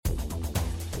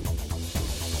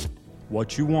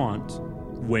what you want,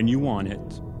 when you want it,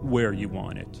 where you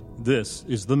want it. This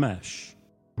is The Mesh.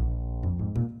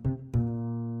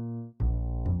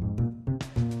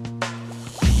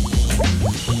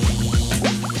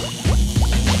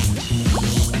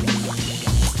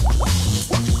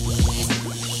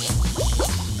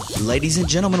 Ladies and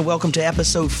gentlemen, welcome to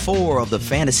episode 4 of the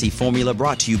Fantasy Formula,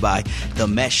 brought to you by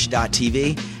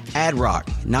TheMesh.tv. Ad Rock,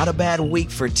 not a bad week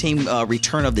for team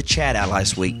return of the Chad out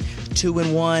last week.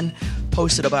 2-1,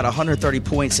 posted about 130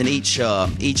 points in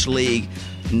each league,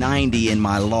 90 in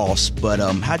my loss. But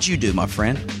how'd you do, my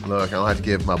friend? Look, I'll have to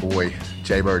give my boy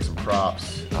Jay-Bird some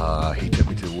props. He took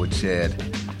me to the woodshed,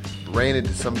 ran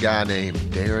into some guy named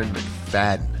Darren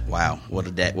McFadden. Wow, what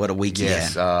a week he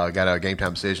Yes, had. got a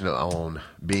game-time decision on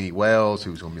Beanie Wells,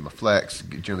 who was going to be my flex.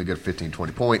 Generally good 15,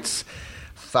 20 points.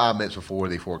 5 minutes before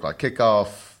the 4 o'clock kickoff,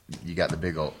 you got the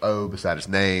big old O beside his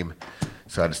name.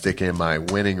 So I had to stick in my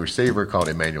winning receiver called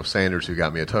Emmanuel Sanders, who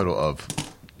got me a total of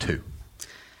 2.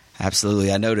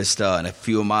 Absolutely. I noticed in a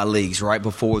few of my leagues, right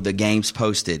before the games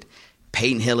posted,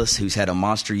 Peyton Hillis, who's had a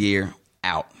monster year,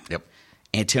 out. Yep.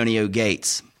 Antonio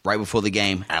Gates, right before the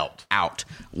game, out.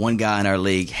 One guy in our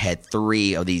league had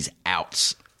 3 of these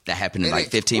outs that happened in like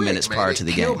 15 minutes prior to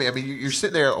the game. Me. I mean, you're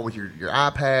sitting there with your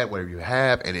iPad, whatever you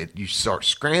have, and you start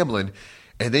scrambling,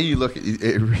 and then you look at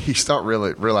it, you start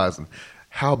realizing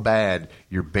how bad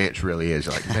your bench really is.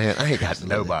 You're like, man, I ain't got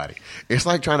nobody. It's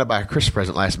like trying to buy a Christmas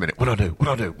present last minute. What do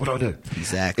I do?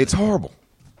 Exactly. It's horrible.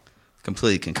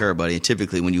 Completely concur, buddy. And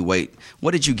typically when you wait,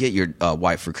 what did you get your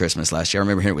wife for Christmas last year? I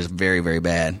remember hearing it was very, very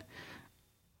bad.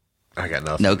 I got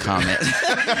nothing. No comment.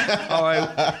 All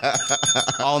right.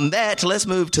 On that, let's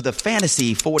move to the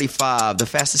Fantasy 45, the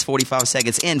fastest 45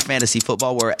 seconds in fantasy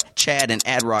football, where Chad and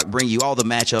Adrock bring you all the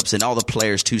matchups and all the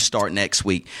players to start next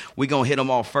week. We're going to hit them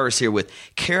all first here with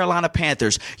Carolina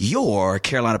Panthers, your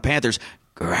Carolina Panthers.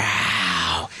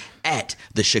 Growl. At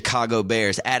the Chicago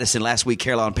Bears. Addison, last week,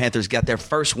 Carolina Panthers got their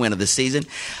first win of the season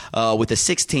with a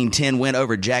 16-10 win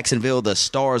over Jacksonville, the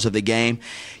stars of the game.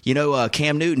 You know,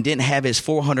 Cam Newton didn't have his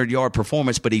 400-yard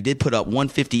performance, but he did put up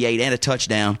 158 and a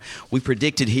touchdown. We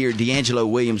predicted here D'Angelo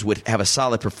Williams would have a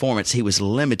solid performance. He was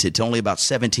limited to only about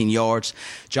 17 yards.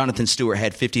 Jonathan Stewart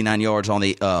had 59 yards on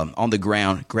the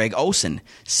ground. Greg Olsen,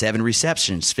 7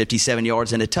 receptions, 57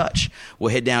 yards and a touch.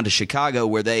 We'll head down to Chicago,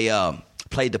 where they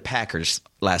played the Packers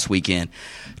last weekend.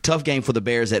 Tough game for the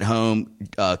Bears at home.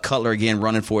 Cutler, again,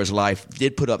 running for his life.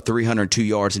 Did put up 302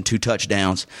 yards and 2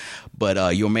 touchdowns.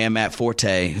 But your man, Matt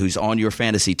Forte, who's on your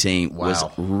fantasy team, was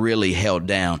really held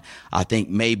down. I think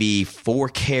maybe 4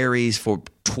 carries for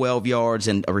 12 yards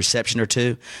and a reception or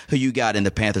 2. Who you got in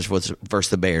the Panthers versus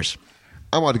the Bears?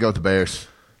 I want to go with the Bears.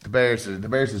 The Bears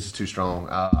is too strong.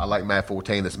 I like Matt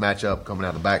Forte in this matchup coming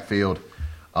out of the backfield.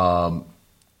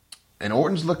 And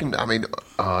Orton's looking,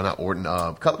 not Orton,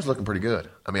 Cutler's looking pretty good.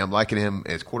 I mean, I'm liking him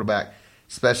as quarterback,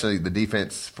 especially the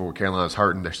defense for Carolina's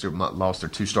hurting. They're still lost their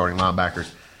 2 starting linebackers.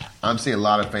 I'm seeing a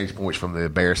lot of fantasy points from the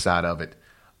Bears side of it.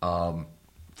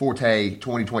 Forte,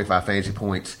 20, 25 fantasy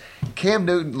points. Cam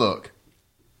Newton, look,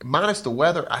 minus the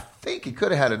weather, I think he could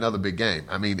have had another big game.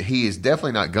 I mean, he is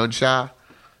definitely not gun shy,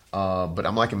 but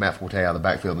I'm liking Matt Forte out of the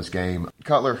backfield in this game.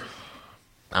 Cutler,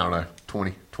 I don't know,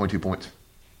 20, 22 points.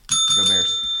 Go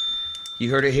Bears. You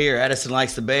heard it here. Addison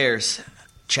likes the Bears.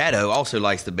 Chado also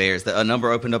likes the Bears. The number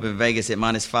opened up in Vegas at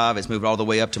 -5. It's moved all the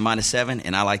way up to -7,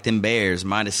 and I like them Bears,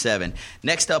 -7.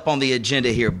 Next up on the agenda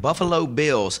here, Buffalo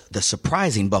Bills, the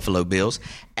surprising Buffalo Bills,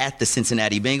 at the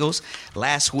Cincinnati Bengals.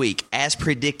 Last week, as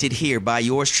predicted here by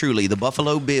yours truly, the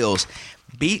Buffalo Bills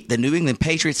beat the New England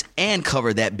Patriots and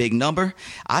covered that big number.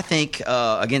 I think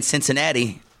against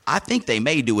Cincinnati, I think they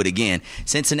may do it again.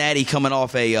 Cincinnati coming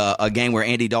off a game where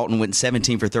Andy Dalton went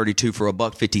 17 for 32 for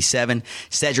 $157.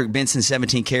 Cedric Benson,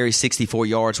 17 carries, 64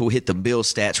 yards. We'll hit the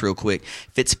Bills stats real quick.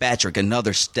 Fitzpatrick,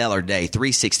 another stellar day,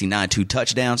 369, 2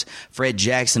 touchdowns. Fred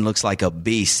Jackson looks like a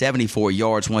beast, 74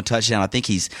 yards, 1 touchdown. I think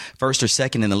he's first or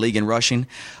second in the league in rushing.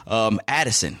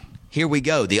 Addison, here we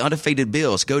go. The undefeated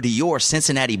Bills go to your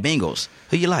Cincinnati Bengals.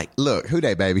 Who you like? Look, who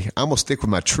they, baby? I'm going to stick with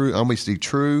my true. I'm going to stick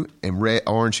true and red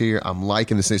orange here. I'm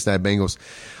liking the Cincinnati Bengals.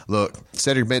 Look,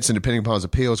 Cedric Benson, depending upon his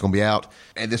appeal, is going to be out.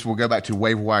 And this will go back to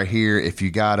waiver wire here if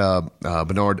you got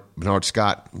Bernard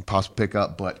Scott, possible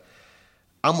pickup. But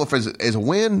I'm going for as a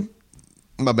win,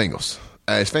 my Bengals.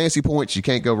 As fantasy points, you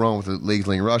can't go wrong with the league's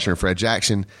leading rusher and Fred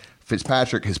Jackson.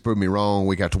 Fitzpatrick has proved me wrong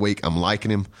week after week. I'm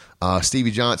liking him.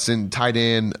 Stevie Johnson, tight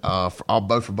end,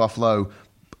 both for Buffalo.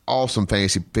 Awesome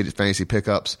fantasy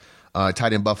pickups.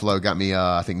 Tight end Buffalo got me,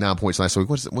 I think, 9 points last week.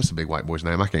 What's the big white boy's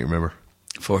name? I can't remember.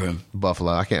 For him?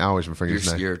 Buffalo. I always forget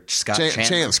his name. You're Scott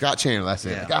Chandler. Scott Chandler, that's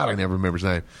it. Yeah. God, I never remember his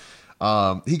name.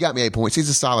 He got me 8 points. He's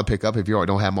a solid pickup if you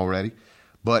don't have him already.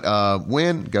 But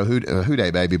win, go Who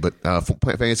Day, baby. But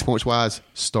fantasy points wise,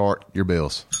 start your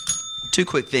Bills. Two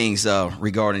quick things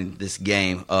regarding this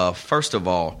game. First of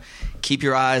all, keep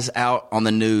your eyes out on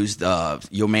the news.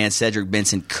 Your man Cedric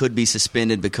Benson could be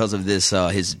suspended because of this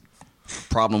his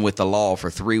problem with the law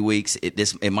for 3 weeks.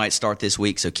 It might start this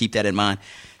week, so keep that in mind.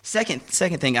 Second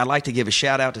thing, I'd like to give a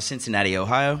shout out to Cincinnati,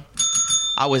 Ohio.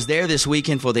 I was there this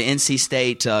weekend for the NC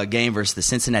State game versus the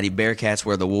Cincinnati Bearcats,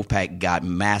 where the Wolfpack got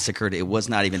massacred. It was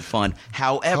not even fun.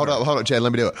 However, hold up, Chad.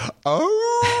 Let me do it.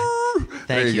 Oh,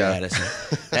 thank you,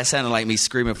 Addison. That sounded like me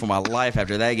screaming for my life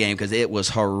after that game because it was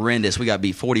horrendous. We got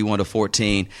beat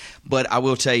 41-14. But I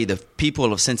will tell you, the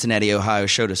people of Cincinnati, Ohio,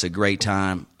 showed us a great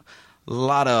time. A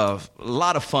lot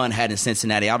of fun had in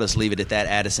Cincinnati. I'll just leave it at that,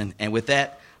 Addison. And with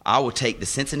that, I will take the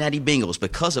Cincinnati Bengals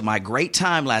because of my great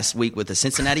time last week with the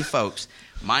Cincinnati folks,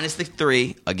 minus the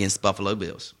 3 against Buffalo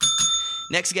Bills.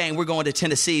 Next game, we're going to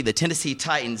Tennessee. The Tennessee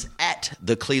Titans at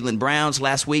the Cleveland Browns.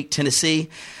 Last week, Tennessee,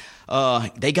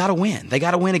 they got a win. They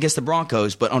got a win against the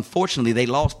Broncos, but unfortunately, they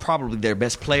lost probably their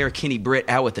best player, Kenny Britt,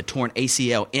 out with a torn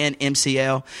ACL and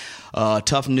MCL.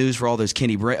 Tough news for all those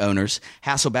Kenny Britt owners.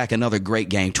 Hasselback, another great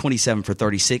game, 27 for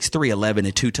 36, 311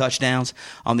 and 2 touchdowns.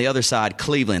 On the other side,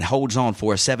 Cleveland holds on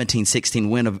for a 17-16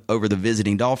 win over the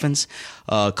visiting Dolphins.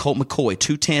 Colt McCoy,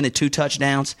 210 and 2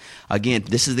 touchdowns. Again,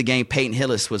 this is the game. Peyton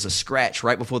Hillis was a scratch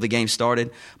right before the game started.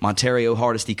 Montario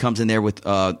Hardesty comes in there with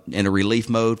in a relief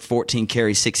mode, 14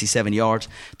 carries, 67 yards.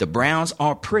 The Browns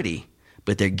aren't pretty,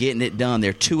 but they're getting it done.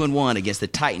 They're 2-1 against the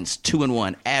Titans,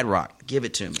 2-1. Ad-Rock, give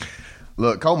it to me.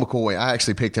 Look, Colt McCoy, I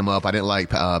actually picked him up. I didn't like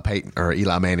Peyton or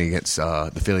Eli Manning against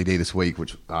the Philly D this week,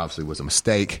 which obviously was a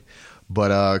mistake.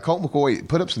 But Colt McCoy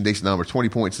put up some decent numbers, 20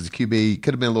 points as a QB.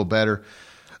 Could have been a little better.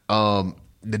 The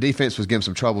defense was giving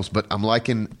some troubles, but I'm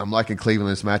liking Cleveland in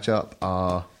this matchup.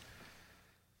 I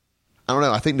don't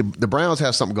know. I think the Browns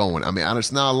have something going. I mean,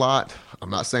 it's not a lot.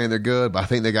 I'm not saying they're good, but I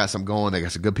think they got something going. They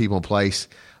got some good people in place.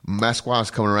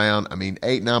 Masqua's coming around. I mean,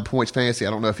 8-9 points fantasy.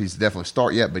 I don't know if he's definitely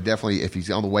start yet, but definitely if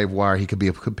he's on the waiver wire, he could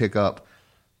pick up.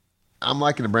 I'm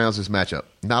liking the Browns this matchup.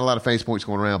 Not a lot of fantasy points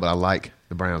going around, but I like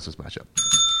the Browns this matchup.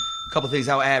 A couple of things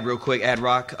I'll add real quick,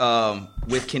 Ad-Rock.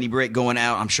 With Kenny Britt going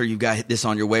out, I'm sure you've got this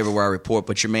on your waiver wire report,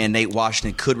 but your man Nate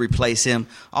Washington could replace him.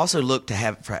 Also look to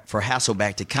have for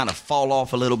Hasselback to kind of fall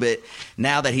off a little bit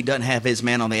now that he doesn't have his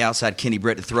man on the outside, Kenny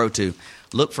Britt, to throw to.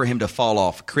 Look for him to fall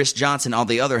off. Chris Johnson, on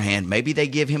the other hand, maybe they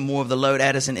give him more of the load,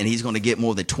 Addison, and he's going to get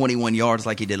more than 21 yards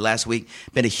like he did last week.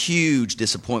 Been a huge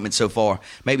disappointment so far.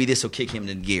 Maybe this will kick him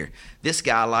into gear. This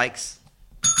guy likes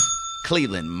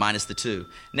Cleveland, minus the 2.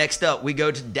 Next up, we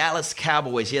go to Dallas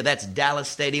Cowboys. Yeah, that's Dallas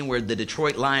Stadium where the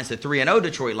Detroit Lions, the 3-0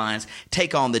 Detroit Lions,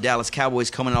 take on the Dallas Cowboys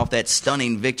coming off that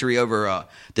stunning victory over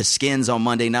the Skins on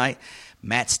Monday night.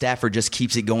 Matt Stafford just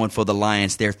keeps it going for the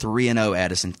Lions. They're 3-0,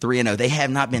 Addison, 3-0. They have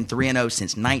not been 3-0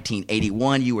 since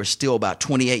 1981. You were still about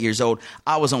 28 years old.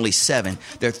 I was only 7.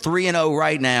 They're 3-0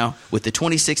 right now with the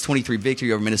 26-23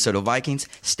 victory over Minnesota Vikings.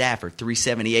 Stafford,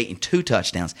 378 and 2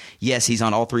 touchdowns. Yes, he's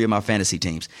on all 3 of my fantasy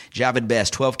teams. Javid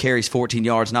Best, 12 carries, 14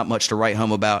 yards. Not much to write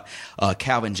home about.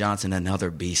 Calvin Johnson, another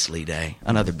beastly day.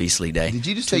 Another beastly day. Did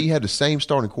you just say you had the same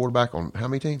starting quarterback on how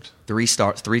many teams? 3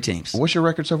 teams. What's your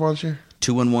record so far this year?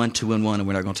 2-1, 2-1, and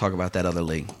we're not going to talk about that other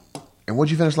league. And what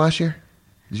did you finish last year?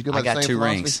 Did you go by I got the same 2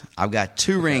 philosophy? rings. I've got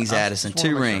 2 rings, Addison.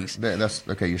 2 rings. Sure. That's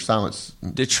okay. Your silence.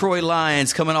 Detroit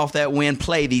Lions coming off that win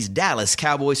play these Dallas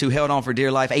Cowboys who held on for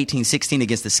dear life 18-16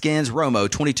 against the Skins. Romo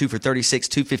 22 for 36,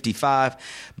 255,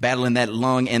 battling that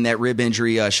lung and that rib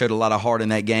injury. Showed a lot of heart in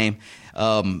that game.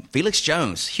 Felix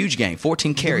Jones, huge game,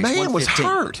 14 carries. The man was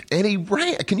hurt, and he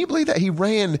ran. Can you believe that he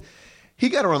ran? He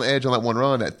got around the edge on that one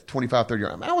run at 25, 30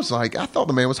 yards. I thought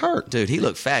the man was hurt. Dude, he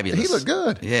looked fabulous. He looked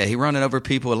good. Yeah, he running over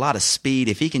people, a lot of speed.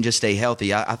 If he can just stay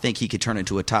healthy, I think he could turn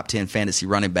into a top 10 fantasy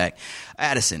running back.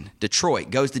 Addison, Detroit,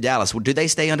 goes to Dallas. Do they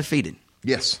stay undefeated?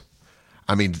 Yes.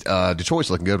 I mean, Detroit's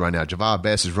looking good right now. Javad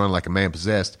Best is running like a man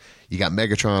possessed. You got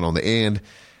Megatron on the end.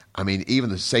 I mean,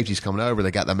 even the safety's coming over. They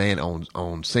got the man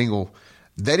on single.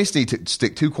 They just need to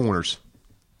stick 2 corners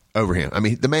over him. I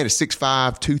mean, the man is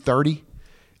 6'5", 230.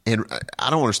 And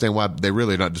I don't understand why they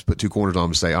really not just put 2 corners on him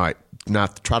and say, all right,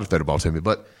 not try to throw the ball to me.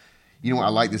 But you know what? I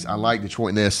like this. I like Detroit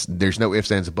in this. There's no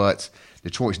ifs, ands, or buts.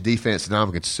 Detroit's defense,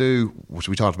 Ndamukong Suh, which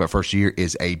we talked about first year,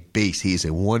 is a beast. He is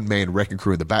a one-man wrecking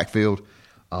crew in the backfield.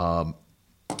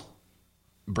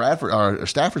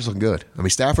 Stafford's looking good. I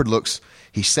mean,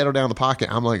 he's settled down in the pocket.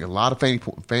 I'm like a lot of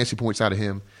fantasy points out of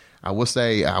him. I will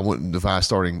say I wouldn't advise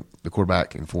starting the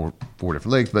quarterback in four different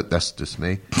leagues, but that's just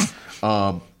me.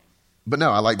 But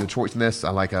no, I like Detroit's in this. I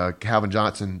like Calvin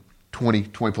Johnson,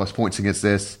 20-plus points against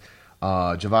this.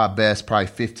 Javad Best, probably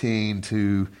 15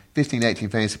 to 18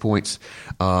 fantasy points.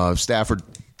 Stafford,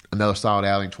 another solid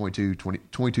outing, 22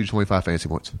 to 25 fantasy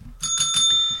points.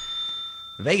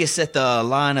 Vegas set the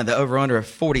line of the over-under of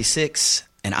 46,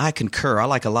 and I concur. I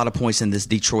like a lot of points in this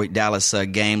Detroit-Dallas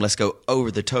game. Let's go over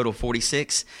the total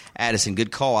 46. Addison,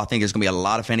 good call. I think there's going to be a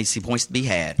lot of fantasy points to be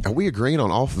had. Are we agreeing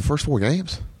on all of the first 4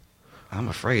 games? I'm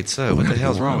afraid so. What the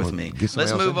hell's wrong with me?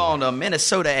 Let's move on to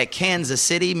Minnesota at Kansas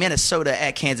City.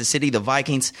 The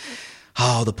Vikings.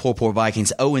 Oh, the poor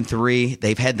Vikings. 0-3.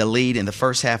 They've had the lead in the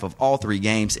first half of all 3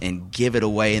 games and give it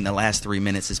away in the last 3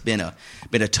 minutes. It's been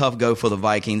a tough go for the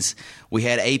Vikings. We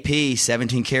had AP,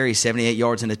 17 carries, 78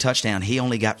 yards and a touchdown. He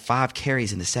only got 5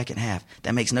 carries in the second half.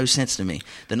 That makes no sense to me.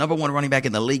 The number 1 running back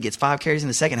in the league gets 5 carries in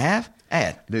the second half?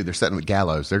 Dude, they're setting with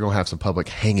gallows. They're going to have some public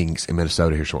hangings in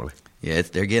Minnesota here shortly. Yeah,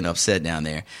 they're getting upset down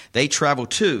there. They travel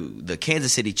to the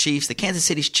Kansas City Chiefs. The Kansas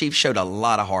City Chiefs showed a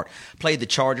lot of heart. Played the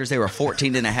Chargers. They were a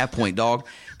 14.5-point dog.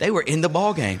 They were in the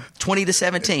ballgame,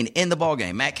 20-17 in the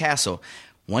ballgame. Matt Castle,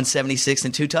 176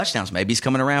 and 2 touchdowns. Maybe he's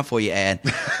coming around for you, Ad.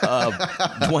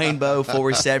 Dwayne Bowe, 4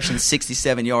 receptions,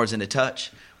 67 yards and a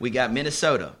touch. We got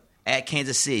Minnesota at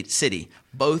Kansas City,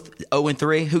 both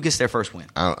 0-3. Who gets their first win?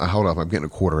 Hold up, I'm getting a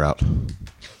quarter out.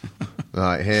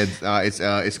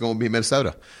 It's going to be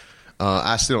Minnesota.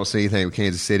 I still don't see anything with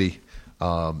Kansas City.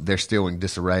 They're still in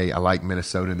disarray. I like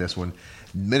Minnesota in this one.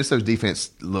 Minnesota's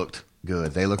defense looked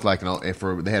good. They looked like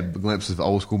they had glimpses of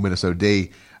old school Minnesota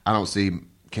D. I don't see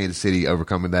Kansas City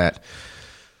overcoming that.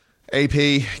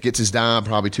 AP gets his dime,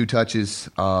 probably 2 touches.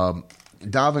 Donovan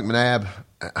McNabb,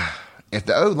 if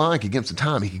the O-line could give him some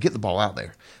time, he could get the ball out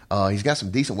there. He's got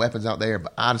some decent weapons out there,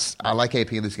 but I like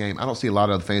AP in this game. I don't see a lot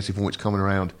of other fantasy points coming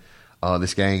around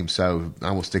this game, so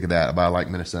I will stick with that. But I like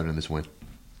Minnesota in this win.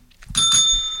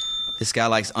 This guy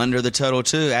likes under the total,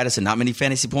 too. Addison, not many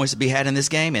fantasy points to be had in this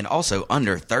game, and also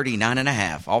under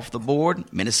 39.5. Off the board,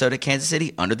 Minnesota, Kansas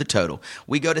City, under the total.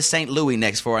 We go to St. Louis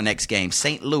next for our next game.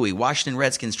 St. Louis, Washington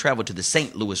Redskins travel to the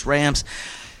St. Louis Rams.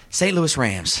 St. Louis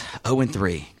Rams,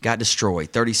 0-3, got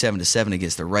destroyed, 37-7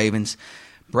 against the Ravens.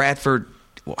 Bradford,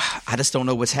 well, I just don't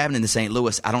know what's happening to St.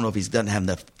 Louis. I don't know if he doesn't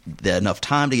have enough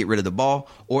time to get rid of the ball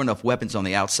or enough weapons on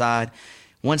the outside.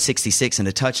 166 and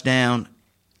a touchdown.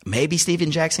 Maybe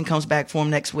Steven Jackson comes back for him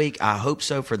next week. I hope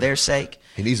so for their sake.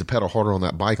 He needs to pedal harder on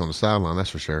that bike on the sideline, that's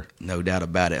for sure. No doubt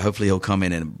about it. Hopefully he'll come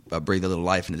in and breathe a little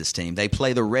life into this team. They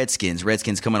play the Redskins.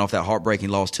 Redskins coming off that heartbreaking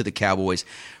loss to the Cowboys.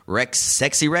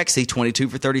 Sexy Rexy, 22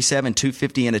 for 37,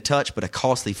 250 and a touch, but a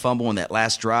costly fumble in that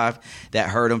last drive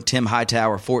that hurt him. Tim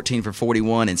Hightower, 14 for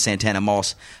 41, and Santana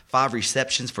Moss, 5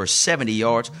 receptions for 70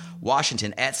 yards.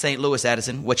 Washington at St. Louis.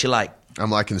 Addison, what you like?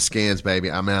 I'm liking the Skins, baby.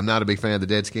 I mean, I'm not a big fan of the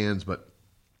Deadskins, but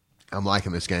I'm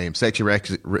liking this game. Sexy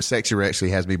Rexy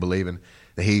has me believing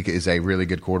that he is a really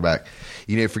good quarterback.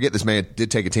 You know, forget this man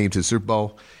did take a team to the Super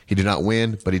Bowl. He did not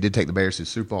win, but he did take the Bears to the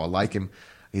Super Bowl. I like him.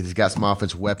 He's got some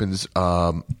offensive weapons.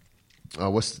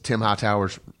 What's Tim Hightower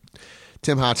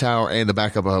and the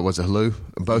backup was it Halou?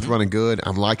 Both running good.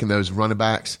 I'm liking those running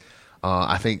backs.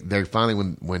 I think they're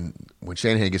finally when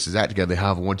Shanahan gets his act together, they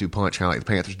have a 1-2 punch, kind of like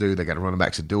the Panthers do. They got running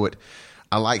backs to do it.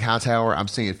 I like Hightower. I'm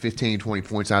seeing 15, 20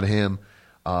 points out of him.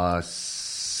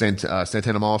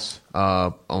 Santana Moss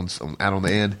out on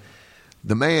the end.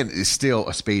 The man is still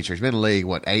a speedster. He's been in the league,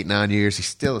 8-9 years. He's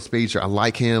still a speedster. I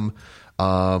like him.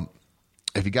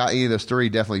 If you got any of those 3,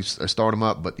 definitely start him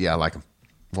up. But yeah, I like him.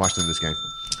 Washington this game.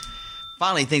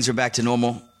 Finally, things are back to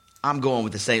normal. I'm going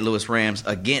with the St. Louis Rams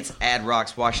against Ad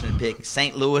Rock's Washington pick.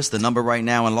 St. Louis, the number right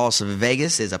now in Las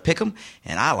Vegas is a pick 'em,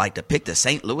 and I like to pick the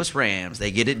St. Louis Rams. They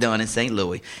get it done in St.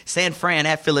 Louis. San Fran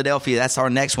at Philadelphia. That's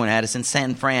our next one, Addison.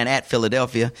 San Fran at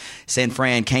Philadelphia. San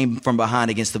Fran came from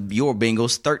behind against your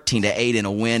Bengals, 13-8 in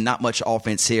a win. Not much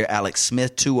offense here. Alex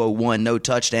Smith, 201, no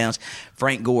touchdowns.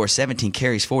 Frank Gore, 17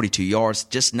 carries, 42 yards.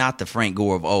 Just not the Frank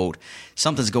Gore of old.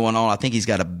 Something's going on. I think he's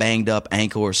got a banged-up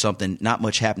ankle or something. Not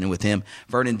much happening with him.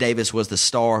 Vernon Davis was the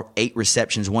star, 8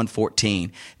 receptions,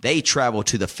 114. They travel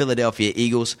to the Philadelphia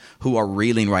Eagles, who are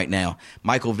reeling right now.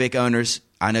 Michael Vick owners,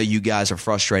 I know you guys are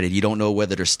frustrated. You don't know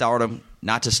whether to start him,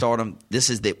 not to start him. This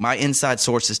is my inside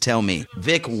sources tell me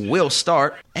Vick will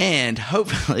start, and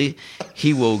hopefully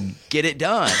he will get it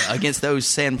done against those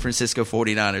San Francisco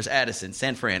 49ers. Addison,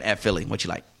 San Fran at Philly. What you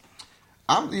like?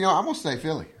 I'm going to say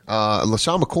Philly.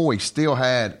 LaShawn McCoy still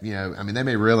had, they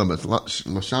may reel him, but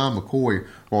LaShawn McCoy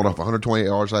rolled off 128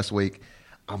 yards last week.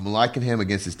 I'm liking him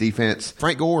against his defense.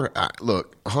 Frank Gore,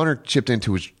 look, Hunter chipped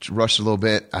into his rush a little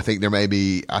bit. I think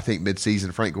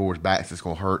midseason Frank Gore's back is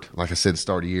going to hurt. Like I said, at the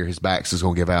start of the year, his back is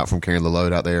going to give out from carrying the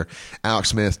load out there. Alex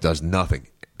Smith does nothing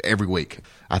every week.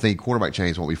 I think quarterback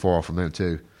chains won't be far off from them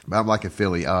too. But I'm liking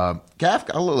Philly. Kafka,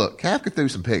 Kafka threw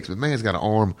some picks, but man's got an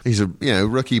arm. He's a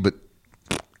rookie, but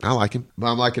I like him. But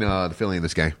I'm liking the Philly in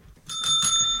this game.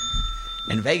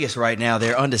 In Vegas right now,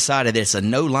 they're undecided. It's a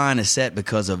no line is set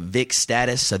because of Vic's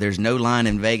status, so there's no line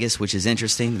in Vegas, which is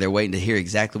interesting. They're waiting to hear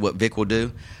exactly what Vic will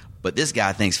do. But this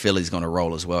guy thinks Philly's going to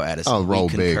roll as well, Addison. Oh, roll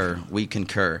big. We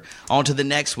concur. On to the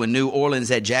next one, New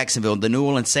Orleans at Jacksonville. The New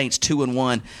Orleans Saints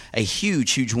 2-1. A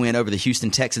huge win over the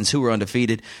Houston Texans, who are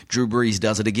undefeated. Drew Brees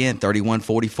does it again,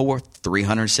 31-44,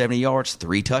 370 yards,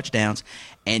 3 touchdowns.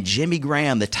 And Jimmy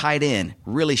Graham, the tight end,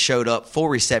 really showed up. 4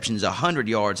 receptions, 100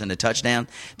 yards, and a touchdown.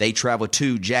 They travel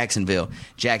to Jacksonville.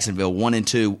 Jacksonville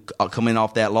 1-2, coming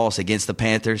off that loss against the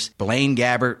Panthers. Blaine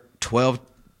Gabbert, 12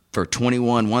 for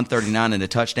 21, 139 and a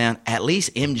touchdown. At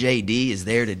least MJD is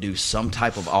there to do some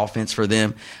type of offense for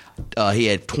them. He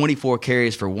had 24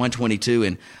 carries for 122.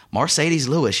 And Mercedes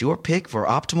Lewis, your pick for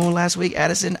optimal last week,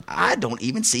 Addison, I don't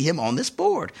even see him on this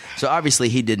board. So obviously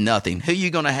he did nothing. Who are you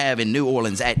going to have in New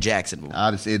Orleans at Jacksonville?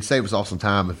 It'd save us all some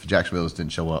time if Jacksonville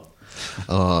didn't show up.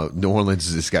 New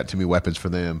Orleans has got too many weapons for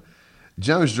them.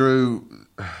 Jones-Drew,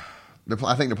 I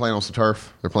think they're playing on some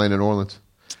turf. They're playing in New Orleans.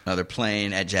 No, they're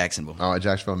playing at Jacksonville. Oh, at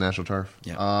Jacksonville National Turf?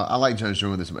 Yeah. I like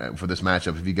Jones-Drew for this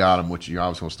matchup. If you got him, which you're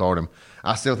always going to start him,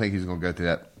 I still think he's going to go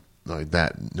through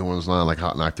that New Orleans line like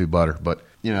hot knife through butter. But,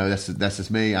 that's just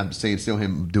me. I'm seeing still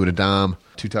him doing a dime,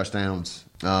 2 touchdowns.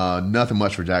 Nothing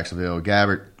much for Jacksonville.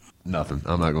 Gabbert, nothing.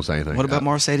 I'm not going to say anything. What about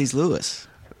Mercedes Lewis?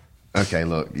 Okay,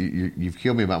 look, you've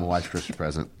killed me about my wife's Christmas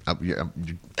present. You're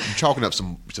chalking up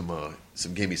some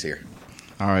gimmies here.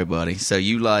 All right, buddy. So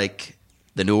you like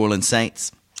the New Orleans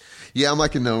Saints? Yeah, I'm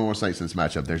liking the New Orleans Saints in this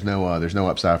matchup. There's no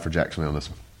upside for Jacksonville on this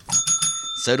one.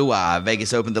 So do I.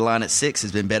 Vegas opened the line at 6,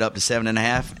 has been bet up to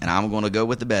 7.5, and I'm going to go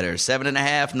with the better.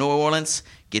 7.5, New Orleans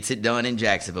gets it done in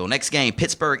Jacksonville. Next game,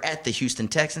 Pittsburgh at the Houston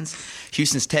Texans.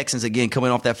 Houston's Texans, again, coming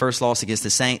off that first loss against the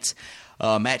Saints.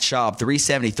 Matt Schaub,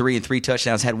 373 and 3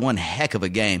 touchdowns, had one heck of a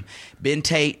game. Ben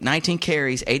Tate, 19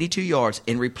 carries, 82 yards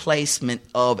in replacement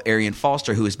of Arian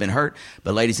Foster, who has been hurt.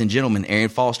 But, ladies and gentlemen, Arian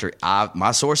Foster,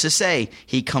 my sources say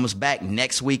he comes back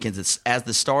next week as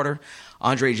the starter.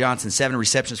 Andre Johnson, 7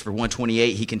 receptions for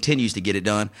 128. He continues to get it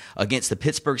done against the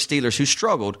Pittsburgh Steelers, who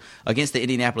struggled against the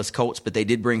Indianapolis Colts, but they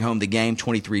did bring home the game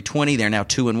 23-20. They're now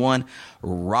 2-1.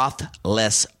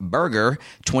 Roethlisberger,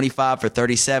 25 for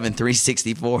 37,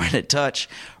 364 and a touch.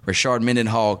 Rashard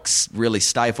Mendenhall really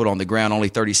stifled on the ground, only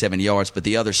 37 yards, but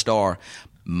the other star,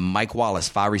 Mike Wallace,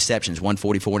 5 receptions,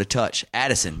 144 and a touch.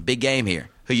 Addison, big game here.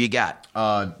 Who you got?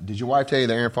 Did your wife tell you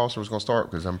that Aaron Foster was going to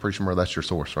start? Because I'm pretty sure that's your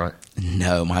source, right?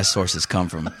 No, my sources come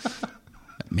from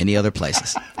many other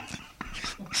places.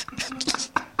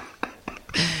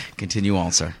 Continue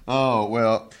on, sir. Oh,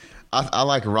 well, I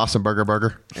like a Roethlisberger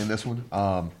burger in this one.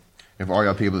 If all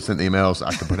y'all people that sent the emails,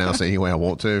 I can pronounce it any way I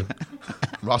want to.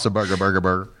 Roethlisberger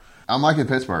burger. I'm liking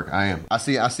Pittsburgh. I am. I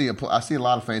see a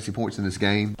lot of fancy points in this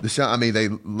game. They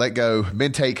let go.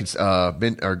 Ben Tate could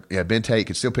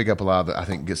still pick up a lot of I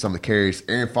think get some of the carries.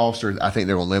 Aaron Foster, I think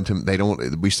they're going to limit him. They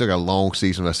don't. We still got a long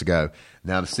season left to go.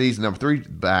 Now the season number 3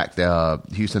 back,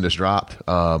 Houston just dropped.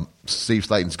 Steve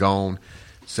Slayton's gone.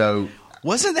 So.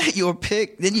 Wasn't that your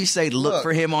pick? Didn't you say look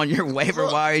for him on your waiver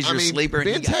wire as your sleeper and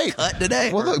he got cut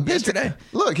today? Well, look, yesterday.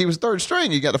 Look, he was 3rd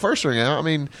string. You got the 1st string out.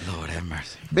 Lord have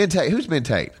mercy. Ben Tate. Who's Ben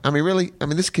Tate? Really?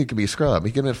 This kid could be a scrub.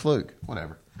 He could be a fluke.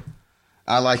 Whatever.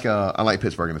 I like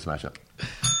Pittsburgh in this matchup.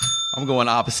 I'm going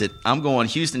opposite. I'm going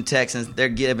Houston Texans. They're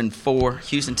giving 4.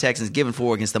 Houston Texans giving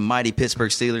 4 against the mighty Pittsburgh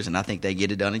Steelers, and I think they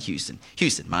get it done in Houston.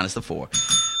 Houston minus the 4.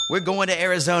 We're going to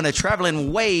Arizona,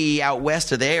 traveling way out west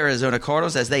to the Arizona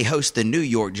Cardinals as they host the New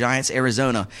York Giants.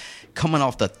 Arizona coming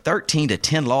off the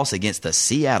 13-10 loss against the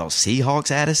Seattle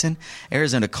Seahawks, Addison.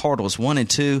 Arizona Cardinals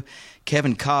 1-2.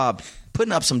 Kevin Cobb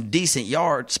putting up some decent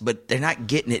yards, but they're not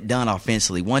getting it done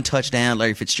offensively. 1 touchdown.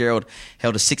 Larry Fitzgerald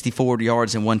held to 64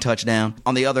 yards and 1 touchdown.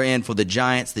 On the other end for the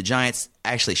Giants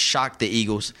actually shocked the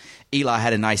Eagles. Eli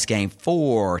had a nice game,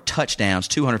 4 touchdowns,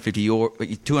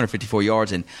 254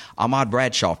 yards, and Ahmad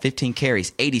Bradshaw, 15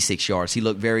 carries, 86 yards. He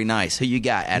looked very nice. Who you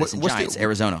got? Addison Giants,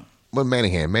 Arizona. What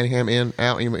Manningham? Manningham in,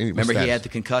 out? Remember, he had the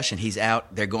concussion. He's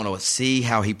out. They're going to see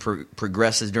how he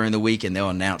progresses during the week, and they'll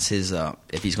announce his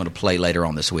if he's going to play later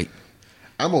on this week.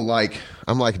 I'm like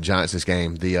Giants this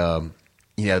game. The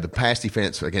the pass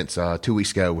defense against 2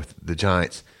 weeks ago with the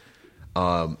Giants.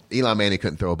 Eli Manning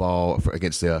couldn't throw a ball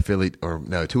against the Philly,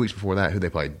 2 weeks before that, who they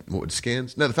played? What, the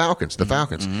Skins? No, the Falcons. The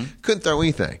Falcons. Mm-hmm. Couldn't throw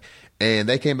anything. And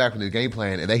they came back with a new game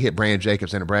plan, and they hit Brandon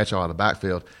Jacobs and Bradshaw in the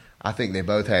backfield. I think they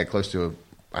both had both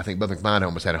combined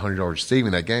almost had 100 yards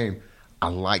receiving that game. I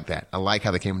like that. I like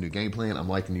how they came with a new game plan. I'm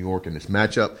liking New York in this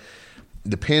matchup.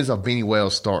 depends on Beanie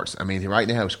Wells starts. I mean, right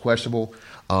now it's questionable.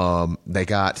 They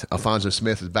got Alfonso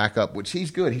Smith as backup, which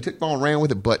he's good. He took the ball and ran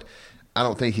with it, but I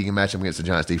don't think he can match him against the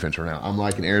Giants defense right now. I'm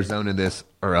liking Arizona in this,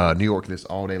 or New York in this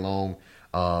all day long.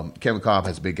 Kevin Kolb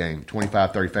has a big game,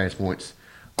 25, 30 fantasy points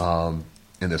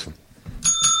in this one.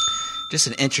 Just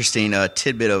an interesting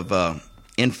tidbit of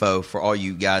info for all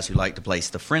you guys who like to place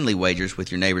the friendly wagers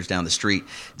with your neighbors down the street.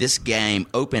 This game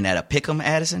opened at a pick'em,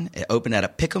 Addison. It opened at a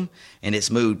pick'em, and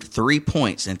it's moved 3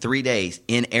 points in 3 days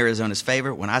in Arizona's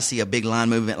favor. When I see a big line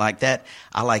movement like that,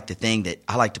 I like to think that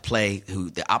I like to play who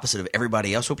the opposite of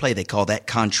everybody else will play. They call that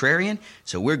contrarian.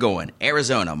 So we're going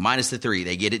Arizona minus the 3.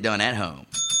 They get it done at home.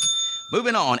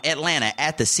 Moving on, Atlanta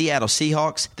at the Seattle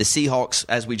Seahawks. The Seahawks,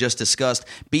 as we just discussed,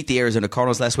 beat the Arizona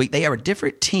Cardinals last week. They are a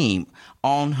different team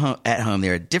at home.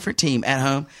 They're a different team at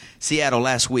home. Seattle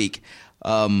last week.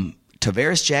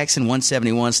 Tavares Jackson,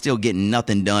 171, still getting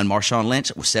nothing done. Marshawn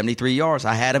Lynch was 73 yards.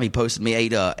 I had him. He posted me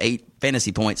eight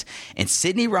fantasy points. And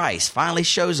Sidney Rice finally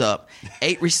shows up.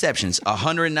 8 receptions,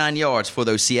 109 yards for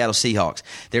those Seattle Seahawks.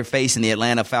 They're facing the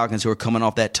Atlanta Falcons, who are coming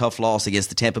off that tough loss against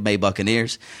the Tampa Bay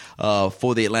Buccaneers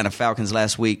for the Atlanta Falcons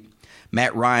last week.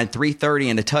 Matt Ryan,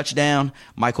 330 and a touchdown.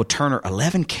 Michael Turner,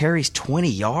 11 carries, 20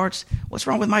 yards. What's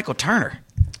wrong with Michael Turner?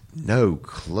 No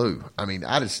clue. I mean,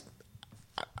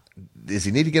 does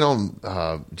he need to get on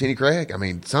Jenny Craig? I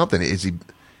mean, something.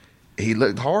 He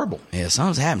looked horrible. Yeah,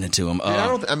 something's happening to him. He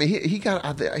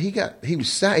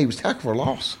was tackled for a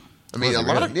loss. I mean,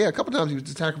 a couple times he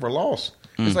was tackled for a loss.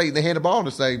 It's like they hand the ball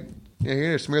to say,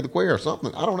 here, smear the queer or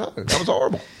something. I don't know. That was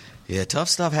horrible. Yeah, tough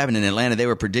stuff happening in Atlanta. They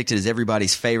were predicted as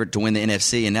everybody's favorite to win the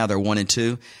NFC, and now they're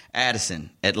 1-2.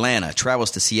 Addison, Atlanta,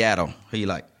 travels to Seattle. Who you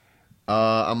like?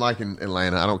 I'm liking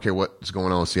Atlanta. I don't care what's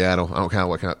going on in Seattle. I don't care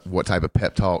what type of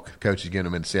pep talk coach is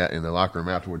getting them in the locker room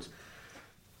afterwards.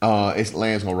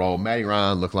 Atlanta's going to roll. Matty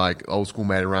Ryan looked like old school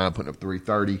Matty Ryan, putting up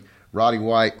 330. Roddy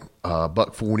White,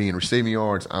 $140 in receiving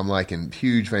yards. I'm liking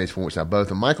huge fantasy points out of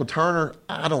both. And Michael Turner,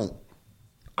 I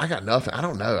got nothing. I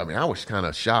don't know. I mean, I was kind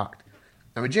of shocked.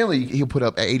 I mean, generally he'll put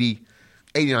up 80,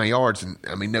 89 yards, and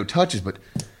I mean, no touches, but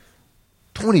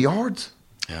 20 yards?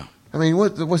 Yeah. I mean,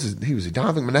 he was a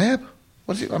Donovan McNabb?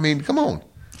 I mean, come on.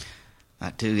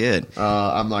 Not too good.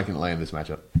 I'm liking Atlanta this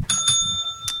matchup.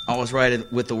 Almost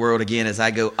right with the world again as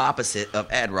I go opposite of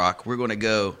Ad Rock. We're going to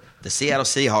go the Seattle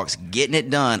Seahawks getting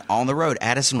it done on the road.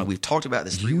 Addison, we've talked about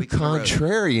this 3 weeks in a row.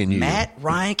 Contrarian, you. Matt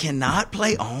Ryan cannot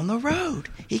play on the road.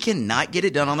 He cannot get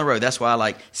it done on the road. That's why I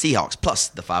like Seahawks plus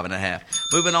the 5.5.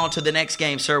 Moving on to the next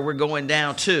game, sir. We're going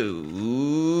down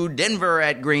to Denver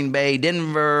at Green Bay.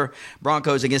 Denver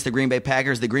Broncos against the Green Bay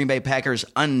Packers. The Green Bay Packers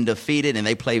undefeated, and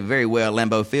they play very well at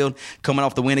Lambeau Field. Coming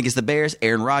off the win against the Bears,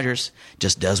 Aaron Rodgers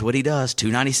just does what he does.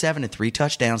 297 and 3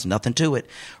 touchdowns, nothing to it.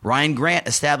 Ryan Grant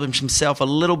established himself a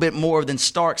little bit more than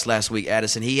Starks last week,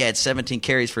 Addison. He had 17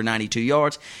 carries for 92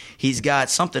 yards. He's got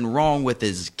something wrong with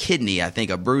his kidney, I think,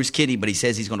 a bruised kidney, but he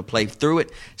says he's going to play through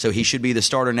it, so he should be the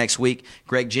starter next week.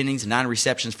 Greg Jennings, 9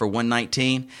 receptions for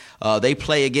 119. They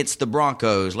play against the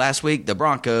Broncos. Last week, the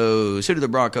Broncos, who did the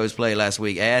Broncos play last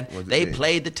week, Ad? They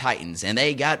played the Titans, and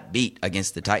they got beat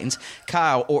against the Titans.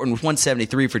 Kyle Orton with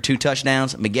 173 for 2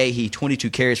 touchdowns. McGahee, 22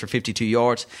 carries for 52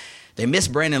 yards. They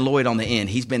missed Brandon Lloyd on the end.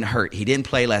 He's been hurt. He didn't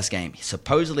play last game.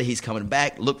 Supposedly, he's coming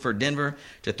back. Look for Denver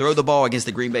to throw the ball against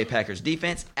the Green Bay Packers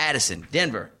defense. Addison,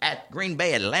 Denver, at Green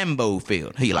Bay at Lambeau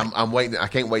Field. Who you like? I'm waiting. I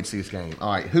can't wait to see this game.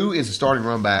 All right, who is the starting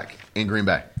run back in Green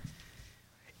Bay?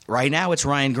 Right now, it's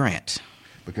Ryan Grant.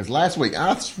 Because last week,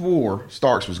 I swore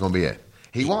Starks was going to be it.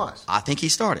 He was. I think he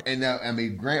started.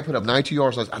 And Grant put up 92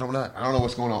 yards. I don't know. I don't know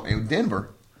what's going on. In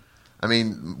Denver,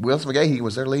 Willis McGahee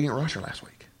was their leading rusher last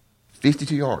week.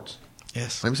 52 yards.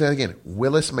 Yes. Let me say that again.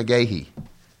 Willis McGahee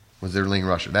was their leading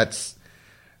rusher. That's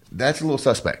a little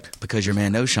suspect. Because your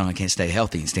man O'Shawn can't stay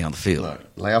healthy and stay on the field. Look,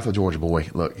 lay off the Georgia boy.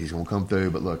 Look, he's going to come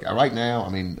through. But look, right now,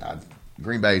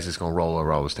 Green Bay is just going to roll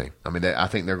over all this team. I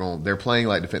think they're playing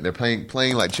like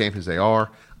playing like champions they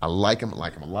are. I like them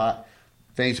a lot.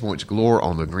 Fantasy points galore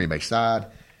on the Green Bay side.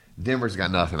 Denver's got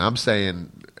nothing. I'm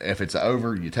saying if it's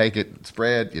over, you take it.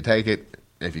 Spread, you take it.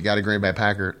 If you got a Green Bay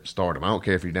Packer, start him. I don't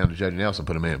care if you're down to Judge Nelson,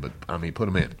 put him in. But, put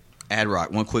him in. Ad Rock,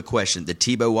 one quick question. The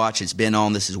Tebow watch has been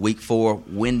on. This is week 4.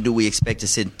 When do we expect to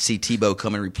see Tebow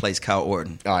come and replace Kyle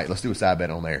Orton? All right, let's do a side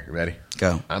bet on there. You ready?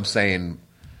 Go. I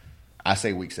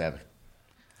say week 7.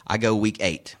 I go week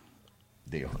 8.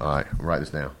 Deal. All right, write this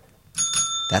down.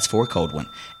 That's for a cold one.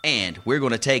 And we're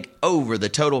going to take over the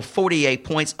total, 48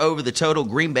 points over the total.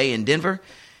 Green Bay and Denver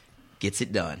gets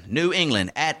it done. New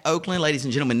England at Oakland. Ladies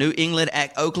and gentlemen, New England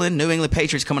at Oakland. New England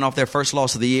Patriots coming off their first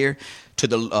loss of the year to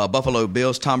the Buffalo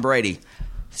Bills. Tom Brady,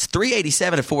 It's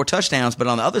 387 and 4 touchdowns, but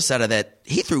on the other side of that,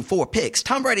 he threw 4 picks.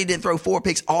 Tom Brady didn't throw 4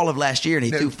 picks all of last year, and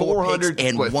he threw 4 picks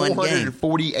in one game.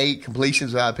 448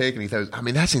 completions without a pick, and he throws. I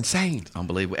mean, that's insane.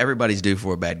 Unbelievable. Everybody's due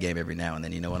for a bad game every now and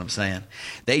then. You know what I'm saying?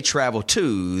 They travel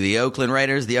to the Oakland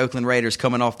Raiders. The Oakland Raiders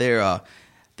coming off their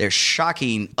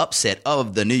shocking upset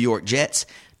of the New York Jets.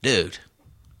 Dude,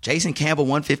 Jason Campbell,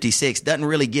 156, doesn't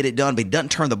really get it done, but he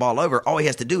doesn't turn the ball over. All he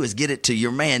has to do is get it to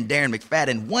your man, Darren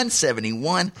McFadden,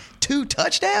 171, 2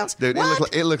 touchdowns. Dude,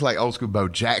 it looked like old school Bo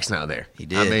Jackson out there. He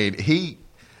did.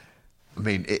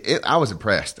 I was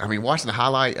impressed. I mean, watching the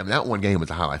highlight, that one game was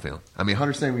a highlight film.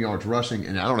 170 yards rushing,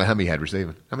 and I don't know how many he had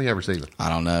receiving. How many he had receiving? I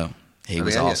don't know. He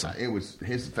was awesome.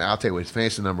 I'll tell you what, his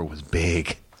fantasy number was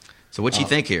big. So what you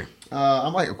think here?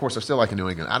 I'm like, of course, I still like New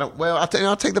England.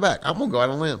 I'll take the back. I'm going to go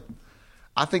out on a limb.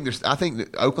 I think the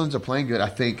Oakland's are playing good. I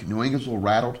think New England's a little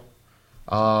rattled.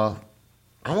 I'm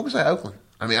going to say Oakland.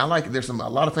 There's a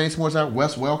lot of fancy points out.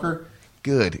 Wes Welker,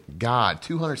 good God,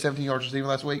 217 yards receiving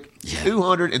last week. Yeah.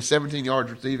 217 yards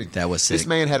receiving. That was sick. This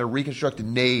man had a reconstructed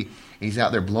knee. He's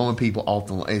out there blowing people off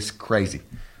the line. It's crazy.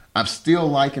 I'm still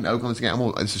liking Oakland's game.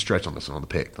 It's a stretch on this one on the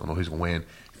pick. I don't know who's going to win.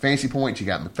 Fancy points, you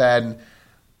got McFadden.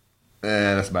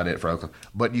 That's about it for Oakland.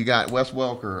 But you got Wes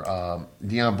Welker,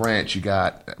 Deion Branch, you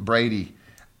got Brady.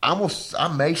 I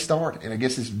may start, and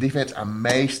against this defense, I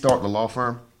may start the law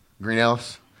firm, Green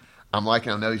Ellis. I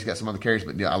know he's got some other carries,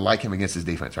 but I like him against his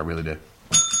defense. I really do.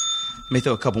 Let me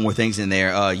throw a couple more things in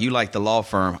there. You like the law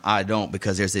firm. I don't,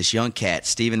 because there's this young cat,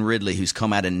 Stephen Ridley, who's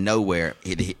come out of nowhere.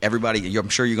 Everybody, I'm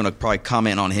sure you're going to probably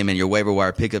comment on him in your waiver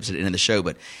wire pickups at the end of the show,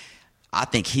 but I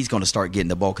think he's going to start getting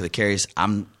the bulk of the carries.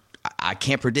 I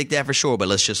can't predict that for sure, but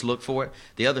let's just look for it.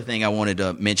 The other thing I wanted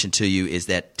to mention to you is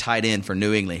that tight end for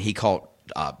New England, he caught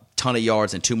a ton of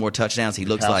yards and 2 more touchdowns. He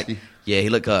looks like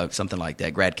something like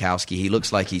that. Gradkowski. He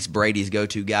looks like he's Brady's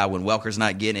go-to guy. When Welker's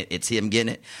not getting it, it's him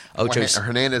getting it.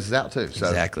 Hernandez is out too. So.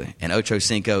 Exactly. And Ocho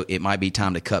Cinco, it might be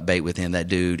time to cut bait with him. That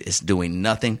dude is doing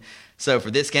nothing. So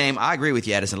for this game, I agree with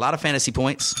you, Addison. A lot of fantasy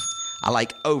points. I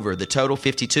like over the total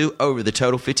 52, over the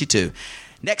total 52.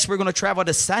 Next, we're going to travel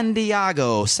to San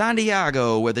Diego,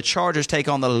 where the Chargers take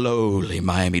on the lowly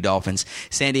Miami Dolphins.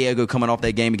 San Diego coming off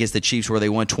that game against the Chiefs where they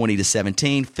won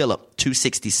 20-17. Phillip,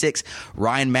 266.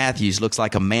 Ryan Matthews looks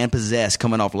like a man possessed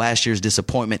coming off last year's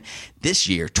disappointment. This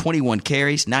year, 21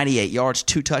 carries, 98 yards,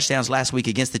 2 touchdowns last week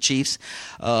against the Chiefs.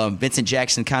 Vincent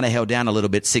Jackson kind of held down a little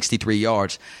bit, 63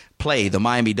 yards. Play the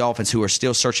Miami Dolphins, who are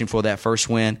still searching for that first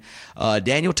win.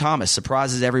 Daniel Thomas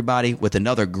surprises everybody with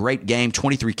another great game,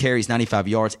 23 carries, 95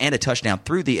 yards, and a touchdown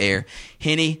through the air.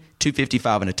 Henne,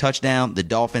 255 and a touchdown. The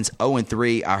Dolphins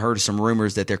 0-3. I heard some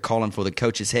rumors that they're calling for the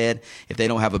coach's head. If they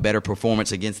don't have a better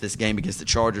performance against this game against the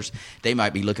Chargers, they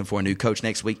might be looking for a new coach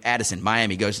next week. Addison,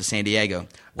 Miami goes to San Diego.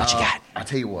 What you got? I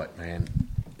tell you what, man.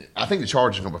 I think the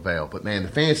Chargers are going to prevail, but man, the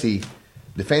fantasy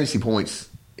points.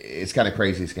 It's kind of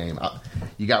crazy, this game.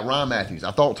 You got Ryan Matthews.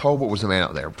 I thought Tolbert was the man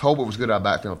out there. Tolbert was good out of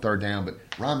backfield on 3rd down, but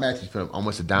Ryan Matthews put up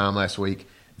almost a dime last week.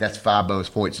 That's 5 bonus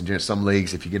points in some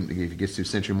leagues if he gets to the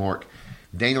century mark.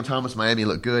 Daniel Thomas, Miami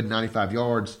looked good, 95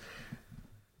 yards.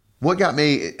 What got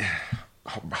me,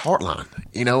 Hartline.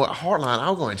 Hartline,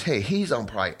 I'm going to tell you, he's on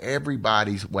probably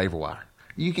everybody's waiver wire.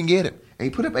 You can get him. And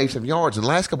he put up 87 yards. In the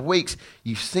last couple of weeks,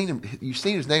 you've seen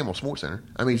his name on SportsCenter.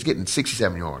 He's getting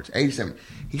 67 yards, 87.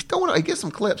 He gets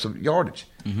some clips of yardage.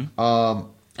 Mm-hmm.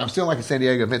 I'm still liking San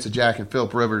Diego, Vincent Jack and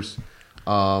Phillip Rivers.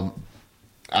 I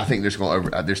think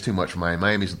there's too much for Miami.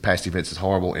 Miami's pass defense is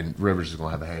horrible, and Rivers is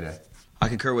going to have a heyday. I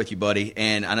concur with you, buddy.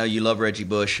 And I know you love Reggie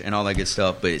Bush and all that good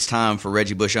stuff, but it's time for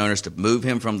Reggie Bush owners to move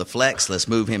him from the flex. Let's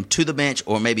move him to the bench,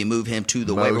 or maybe move him to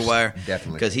the waiver wire.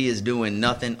 Definitely. Because he is doing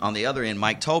nothing. On the other end,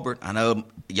 Mike Tolbert. I know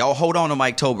y'all hold on to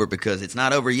Mike Tolbert because it's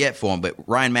not over yet for him, but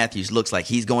Ryan Matthews looks like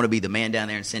he's going to be the man down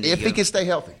there in San Diego. If he can stay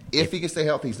healthy. If he can stay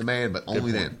healthy, he's the man, but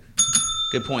only then.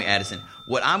 Good point, Addison.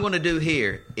 What I'm going to do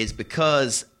here is,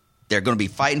 because they're going to be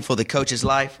fighting for the coach's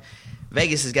life,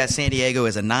 Vegas has got San Diego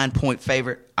as a 9-point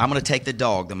favorite. I'm going to take the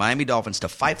dog, the Miami Dolphins, to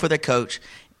fight for their coach,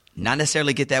 not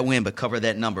necessarily get that win, but cover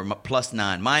that number,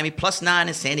 +9. Miami +9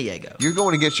 in San Diego. You're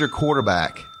going to get your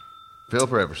quarterback, Phillip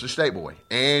Rivers, the state boy,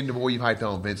 and the boy you've hyped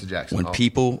on, Vincent Jackson. When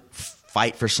people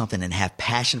fight for something and have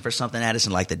passion for something,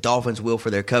 Addison, like the Dolphins will for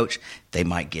their coach, they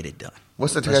might get it done.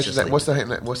 What's the coach's name? What's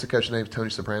the coach's name? Tony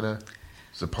Soprano?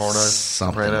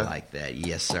 Something like that.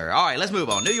 Yes, sir. All right, let's move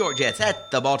on. New York Jets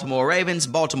at the Baltimore Ravens.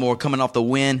 Baltimore coming off the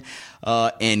win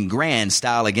in grand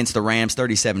style against the Rams,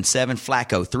 37-7.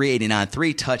 Flacco, 389,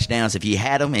 3 touchdowns. If you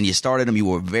had him and you started him, you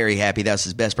were very happy. That was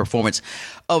his best performance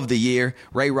of the year.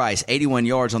 Ray Rice, 81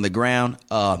 yards on the ground.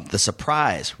 The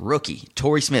surprise rookie,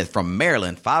 Torrey Smith from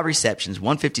Maryland, 5 receptions,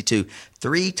 152,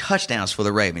 3 touchdowns for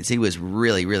the Ravens. He was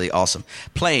really, really awesome.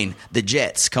 Playing the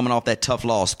Jets, coming off that tough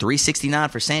loss, 369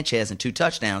 for Sanchez and 2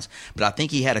 touchdowns, but I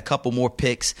think he had a couple more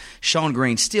picks. Sean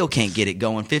Green still can't get it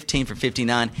going, 15 for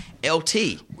 59. LT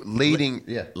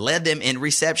led them in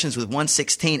receptions with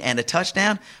 116 and a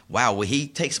touchdown. Wow, will he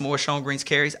take some more of Sean Green's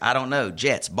carries? I don't know.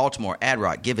 Jets, Baltimore,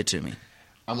 Ad-Rock, give it to me.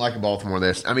 I'm liking Baltimore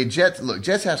this. I mean, Jets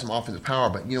have some offensive power,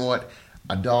 but you know what?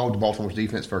 I dogged Baltimore's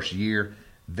defense first year.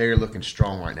 They're looking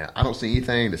strong right now. I don't see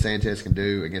anything that Sanchez can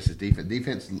do against his defense.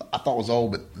 Defense, I thought was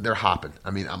old, but they're hopping.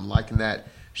 I mean, I'm liking that.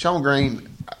 Sean Green,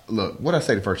 look, what did I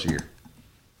say the first year?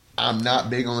 I'm not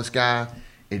big on this guy.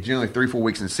 It's generally 3-4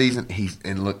 weeks in the season.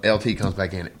 LT comes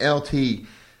back in. LT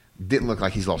didn't look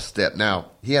like he's lost a step.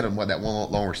 Now, he had that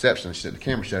one long reception. The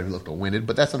camera showed he looked winded,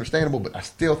 but that's understandable. But I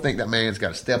still think that man's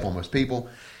got a step on most people.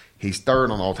 He's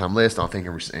third on the all-time list, I think,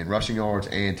 in rushing yards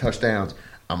and touchdowns.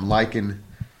 I'm liking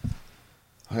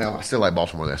 – well, I still like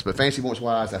Baltimore this. But fantasy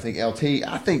points-wise, I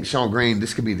think Sean Green,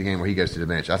 this could be the game where he goes to the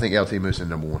bench. I think LT moves to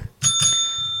number 1.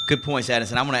 Good points,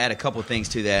 Addison. I'm going to add a couple of things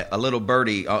to that. A little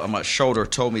birdie on my shoulder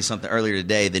told me something earlier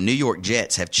today. The New York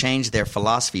Jets have changed their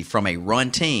philosophy from a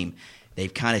run team.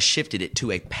 They've kind of shifted it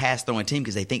to a pass-throwing team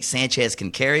because they think Sanchez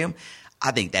can carry them. I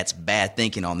think that's bad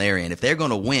thinking on their end. If they're going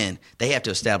to win, they have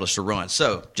to establish the run.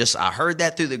 So, I heard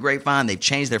that through the grapevine. They've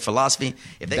changed their philosophy.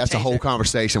 That's a whole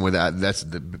conversation with that. That's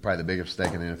probably the biggest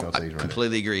mistake in the NFL season. I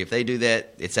completely agree. If they do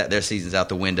that, their season's out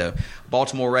the window.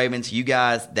 Baltimore Ravens, you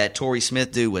guys, that Torrey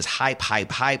Smith dude was hype.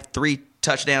 3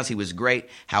 touchdowns. He was great.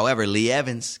 However, Lee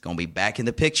Evans going to be back in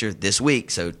the picture this week.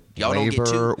 So y'all don't get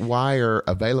too wire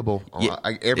available.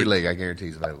 Every league, I guarantee,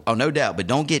 is available. Oh, no doubt. But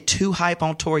don't get too hype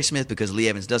on Torrey Smith because Lee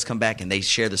Evans does come back and they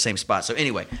share the same spot. So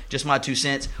anyway, just my 2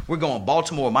 cents. We're going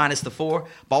Baltimore minus the 4.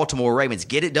 Baltimore Ravens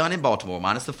get it done in Baltimore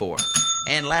minus the 4.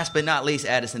 And last but not least,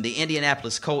 Addison, the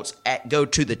Indianapolis Colts go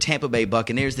to the Tampa Bay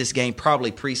Buccaneers. This game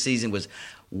probably preseason was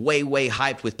way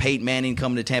hyped with Peyton Manning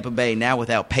coming to Tampa Bay. Now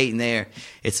without Peyton there,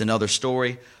 it's another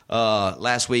story.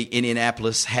 Last week,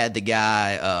 Indianapolis had the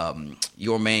guy,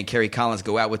 your man, Kerry Collins,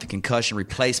 go out with a concussion,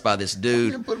 replaced by this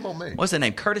dude. Put him on me. What's the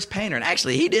name? Curtis Painter. And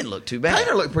actually, he didn't look too bad.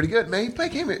 Painter looked pretty good, man. He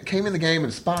came in the game in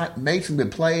a spot, made some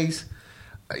good plays.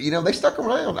 They stuck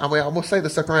around. I mean, I will say they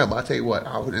stuck around, but I'll tell you what.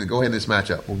 Go ahead in this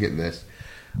matchup. We'll get to this.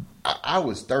 I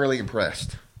was thoroughly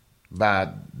impressed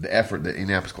by the effort that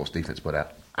Indianapolis Colts defense put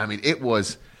out. I mean, it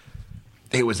was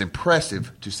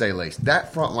impressive to say the least.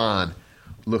 That front line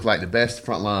looked like the best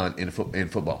front line in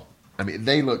football. I mean,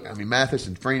 Mathis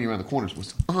and Freeney around the corners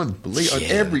was unbelievable.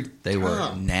 Yeah, they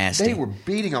were nasty. They were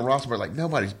beating on Rosenberg like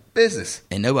nobody's business.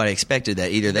 And nobody expected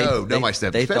that either. Nobody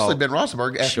stepped. Especially Ben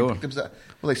Rosenberg. Sure.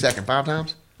 They sacked him 5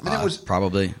 times? I mean, that was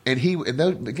probably. And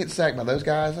getting sacked by those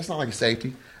guys, that's not like a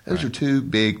safety. Those are 2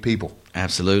 big people.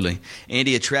 Absolutely.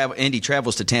 Indy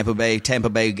travels to Tampa Bay. Tampa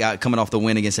Bay got coming off the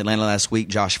win against Atlanta last week.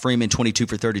 Josh Freeman, 22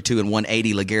 for 32 and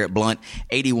 180. LeGarrette Blount,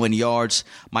 81 yards.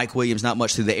 Mike Williams, not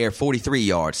much through the air, 43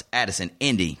 yards. Addison,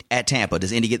 Indy at Tampa.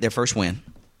 Does Indy get their first win?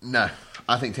 No.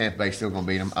 I think Tampa Bay's still going to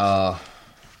beat them. I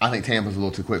think Tampa's a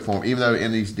little too quick for them. Even though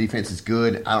Indy's defense is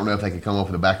good, I don't know if they can come up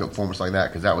with a backup performance like that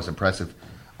because that was impressive.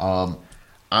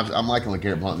 I'm liking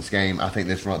LeGarrette Blount in this game. I think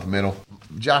this run up the middle.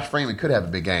 Josh Freeman could have a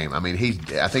big game. I mean,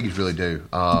 I think he's really due.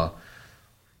 I'm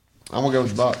going to go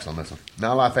with the Bucs on this one.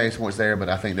 Not a lot of fantasy points there, but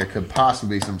I think there could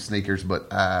possibly be some sneakers, but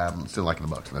I'm still liking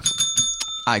the Bucs on this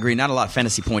one. I agree. Not a lot of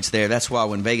fantasy points there. That's why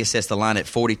when Vegas sets the line at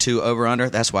 42 over-under,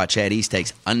 that's why Chad East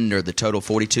takes under the total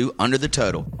 42, under the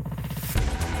total.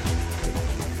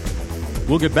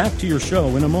 We'll get back to your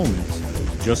show in a moment.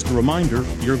 Just a reminder,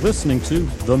 you're listening to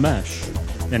The Mesh,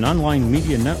 an online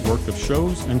media network of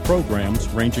shows and programs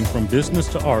ranging from business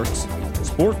to arts,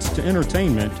 sports to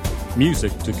entertainment,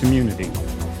 music to community.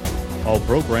 All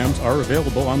programs are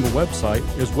available on the website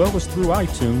as well as through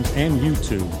iTunes and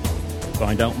YouTube.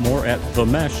 Find out more at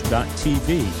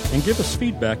themesh.tv and give us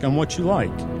feedback on what you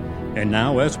like. And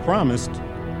now, as promised,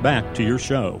 back to your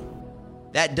show.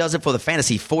 That does it for the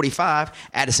Fantasy 45.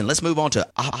 Addison, let's move on to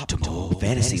Optimal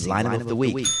Fantasy Lineup of the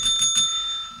Week.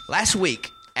 Last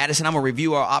week, Addison, I'm going to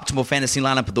review our optimal fantasy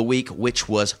lineup of the week, which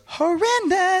was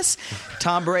horrendous.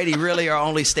 Tom Brady, really our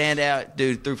only standout.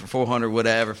 Dude threw for 400,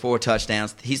 whatever, 4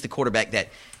 touchdowns. He's the quarterback that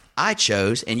I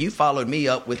chose, and you followed me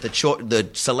up with the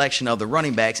selection of the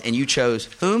running backs, and you chose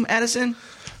whom, Addison?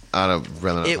 I don't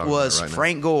really. It was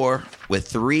Frank Gore with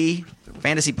 3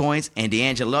 fantasy points and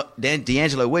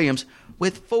D'Angelo Williams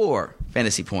with 4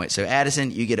 fantasy points. So,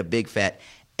 Addison, you get a big fat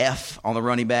F on the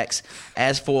running backs.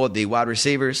 As for the wide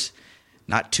receivers,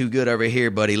 not too good over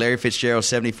here, buddy. Larry Fitzgerald,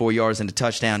 74 yards and a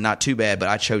touchdown. Not too bad, but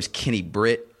I chose Kenny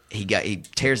Britt. He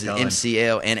tears his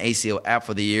MCL and ACL out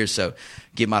for the year, so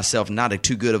give myself not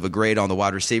too good of a grade on the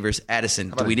wide receivers.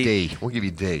 Addison, do we need D? We'll give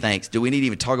you D. Thanks. Do we need to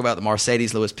even talk about the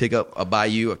Mercedes Lewis pickup by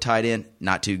you of tight end?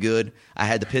 Not too good. I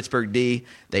had the Pittsburgh D.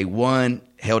 They won,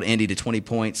 held Indy to 20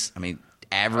 points. I mean,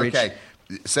 average. Okay,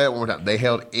 say it one more time. They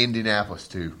held Indianapolis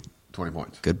to 20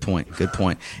 points. Good point.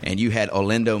 And you had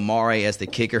Orlando Mare as the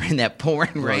kicker in that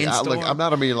pouring rainstorm. Look, I'm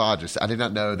not a meteorologist. I did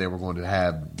not know they were going to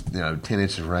have 10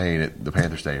 inches of rain at the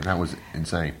Panther Stadium. That was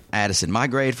insane. Addison, my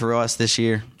grade for us this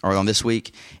year, or on this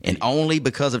week, and only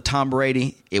because of Tom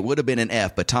Brady, it would have been an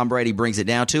F, but Tom Brady brings it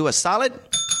down to a solid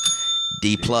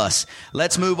D+.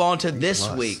 Let's move on to this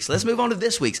week's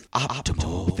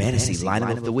Optimal Fantasy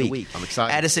Lineup of the Week. I'm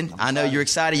excited. Addison, I know you're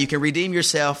excited. You can redeem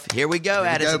yourself. Here we go,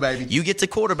 Addison. Baby. You get the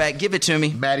quarterback. Give it to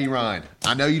me. Matty Ryan.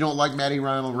 I know you don't like Matty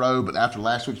Ryan on the road, but after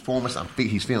last week's performance,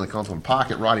 he's feeling comfortable in the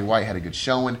pocket. Roddy White had a good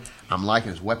showing. I'm liking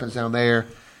his weapons down there.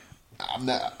 I'm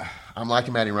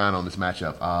liking Matty Ryan on this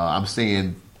matchup. I'm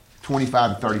seeing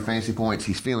 25 to 30 fantasy points.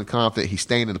 He's feeling confident. He's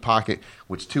staying in the pocket,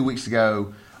 which 2 weeks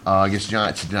ago against the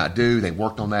Giants he did not do. They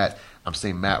worked on that. I'm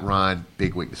seeing Matt Ryan,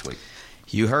 big week this week.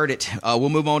 You heard it. We'll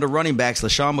move on to running backs.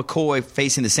 LaShawn McCoy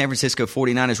facing the San Francisco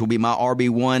 49ers will be my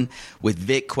RB1 with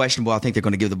Vic questionable. I think they're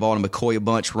going to give the ball to McCoy a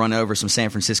bunch, run over some San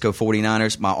Francisco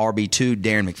 49ers. My RB2,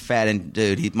 Darren McFadden.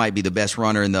 Dude, he might be the best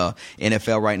runner in the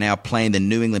NFL right now, playing the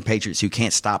New England Patriots who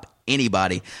can't stop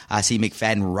anybody. I see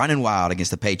McFadden running wild against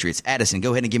the Patriots. Addison,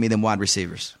 go ahead and give me them wide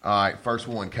receivers. All right, first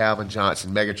one, Calvin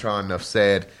Johnson. Megatron enough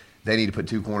said. They need to put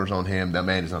 2 corners on him. That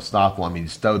man is unstoppable. I mean,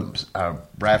 Stafford's just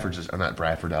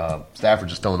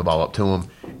throwing the ball up to him.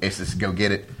 It's just go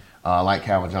get it. I like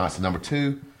Calvin Johnson. Number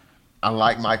 2, I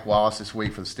like Mike Wallace this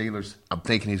week for the Steelers. I'm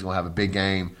thinking he's going to have a big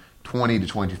game. 20 to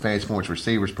 22 fantasy points.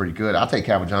 Receivers pretty good. I'll take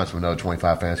Calvin Johnson with another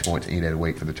 25 fantasy points any day of the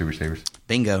week for the 2 receivers.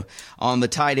 Bingo. On the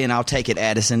tight end, I'll take it,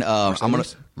 Addison. I'm gonna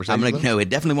no, it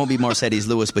definitely won't be Mercedes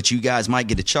Lewis, but you guys might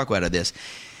get a chuckle out of this.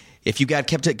 If you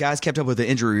kept up with the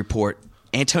injury report,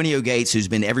 Antonio Gates, who's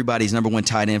been everybody's number 1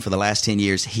 tight end for the last 10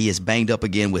 years, he is banged up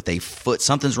again with a foot.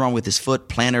 Something's wrong with his foot,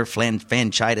 plantar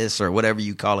fasciitis or whatever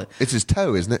you call it. It's his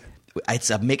toe, isn't it? It's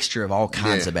a mixture of all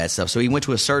kinds of bad stuff. So he went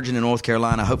to a surgeon in North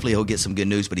Carolina. Hopefully he'll get some good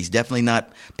news, but he's definitely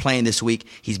not playing this week.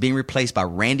 He's being replaced by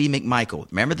Randy McMichael.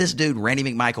 Remember this dude, Randy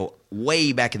McMichael,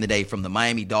 way back in the day from the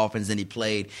Miami Dolphins, and he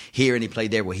played here and he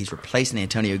played there. Well, he's replacing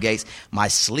Antonio Gates. My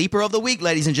sleeper of the week,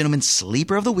 ladies and gentlemen,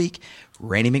 sleeper of the week,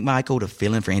 Randy McMichael to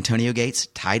fill in for Antonio Gates,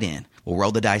 tight end. We'll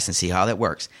roll the dice and see how that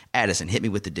works. Addison, hit me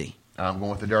with the D. I'm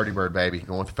going with the Dirty Bird, baby.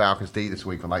 Going with the Falcons D this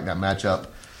week. I like that matchup.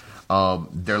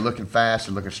 They're looking fast.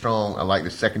 They're looking strong. I like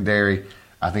the secondary.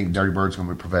 I think Dirty Bird's going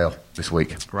to prevail this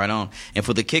week. Right on. And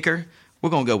for the kicker, we're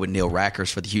going to go with Neil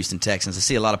Rackers for the Houston Texans. I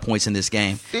see a lot of points in this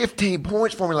game. 15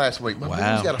 points for me last week. My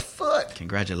boy's got a foot.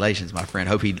 Congratulations, my friend.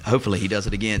 Hopefully he does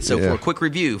it again. So for a quick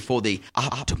review for the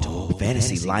Optimal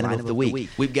Fantasy Lineup of the Week,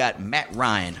 we've got Matt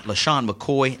Ryan, LaShawn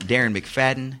McCoy, Darren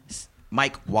McFadden,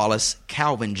 Mike Wallace,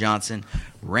 Calvin Johnson,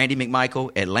 Randy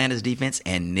McMichael, Atlanta's defense,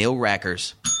 and Neil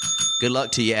Rackers. Good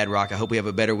luck to you, Ad Rock. I hope we have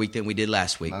a better week than we did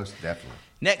last week. Most definitely.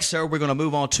 Next, sir, we're going to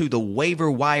move on to the waiver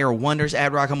wire wonders.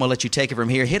 Ad Rock, I'm going to let you take it from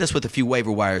here. Hit us with a few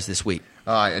waiver wires this week.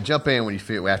 All right, and jump in when you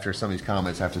feel after some of these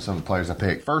comments, after some of the players I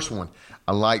picked. First one,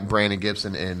 I like Brandon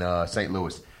Gibson in St.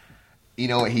 Louis. You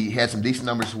know, he had some decent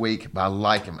numbers this week, but I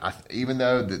like him. Even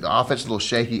though the offense is a little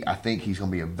shaky, I think he's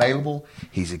going to be available.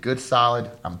 He's a good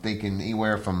solid. I'm thinking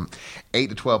anywhere from 8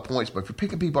 to 12 points. But if you're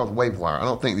picking people off the waiver wire, I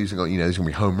don't think these are going to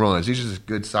be home runs. These are just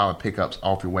good, solid pickups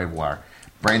off your waiver wire.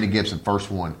 Brandon Gibson, first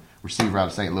one, receiver out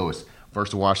of St. Louis.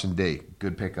 First to Washington D,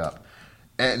 good pickup.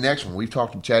 And next one,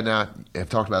 Chad and I have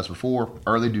talked about this before.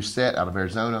 Early Doucette out of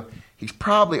Arizona. He's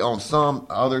probably on some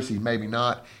others. He's maybe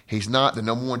not. He's not the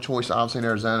number 1 choice, obviously, in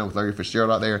Arizona with Larry Fitzgerald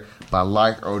out there. But I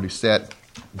like Early Doucette.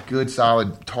 Good,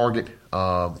 solid target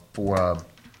for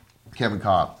Kevin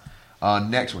Cobb.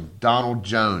 Next one, Donald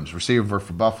Jones, receiver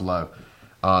for Buffalo.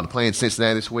 They're playing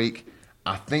Cincinnati this week.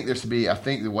 I think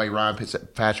the way Ryan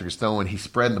Fitzpatrick is throwing, he's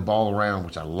spreading the ball around,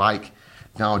 which I like.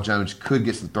 Donald Jones could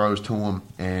get some throws to him.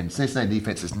 And Cincinnati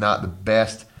defense is not the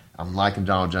best. I'm liking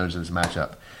Donald Jones in this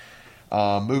matchup.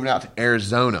 Moving out to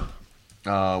Arizona.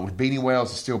 With Beanie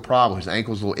Wells, it's still a problem. His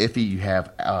ankle's a little iffy. You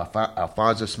have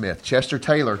Alfonso Smith. Chester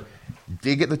Taylor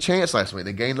did get the chance last week.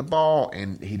 They gained the ball,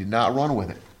 and he did not run with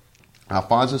it.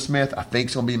 Alfonso Smith, I think,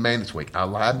 is going to be the man this week. I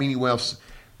like Beanie Wells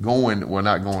not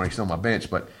going. He's on my bench,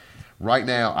 but Right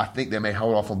now, I think they may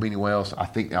hold off on Beanie Wells. I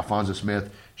think Alfonso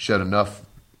Smith showed enough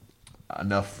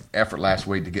effort last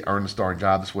week to earn the starting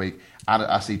job this week.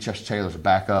 I see Chester Taylor as a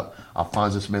backup.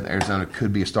 Alfonso Smith, Arizona,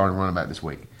 could be a starting running back this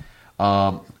week.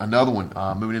 Another one,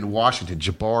 moving into Washington,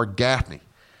 Jabbar Gaffney.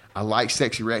 I like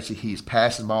Sexy Rexy. He's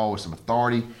passing the ball with some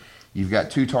authority. You've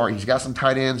got 2 targets. He's got some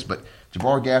tight ends, but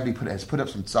Jabbar Gaffney has put up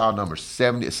some solid numbers,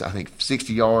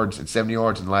 60 yards and 70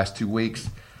 yards in the last 2 weeks.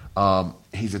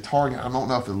 He's a target. I don't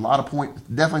know if there's a lot of points.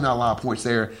 Definitely not a lot of points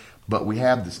there, but we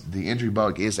have the injury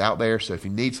bug is out there, so if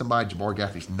you need somebody, Jabbar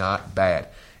Gaffney's not bad.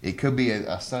 It could be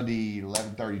a Sunday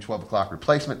 11:30, 12 o'clock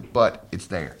replacement, but it's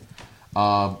there.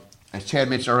 As Chad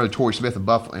mentioned earlier, Torrey Smith in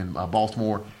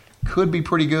Baltimore could be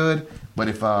pretty good, but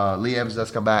if Lee Evans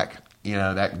does come back,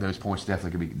 those points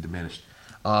definitely could be diminished.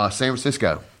 San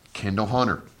Francisco, Kendall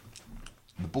Hunter.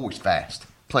 The boy's fast.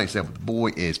 Plain simple, the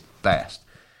boy is fast.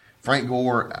 Frank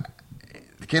Gore,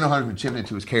 Kendall Hunter's been chipping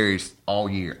into his carries all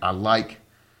year. I like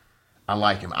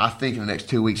him. I think in the next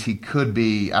 2 weeks he could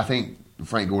be. I think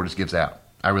Frank Gore just gives out.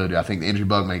 I really do. I think the injury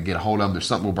bug may get a hold of him. There's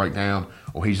something will break down,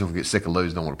 or he's going to get sick of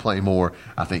losing, don't want to play more.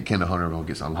 I think Kendall Hunter will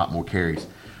get a lot more carries.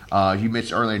 You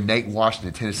mentioned earlier Nate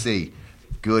Washington, Tennessee.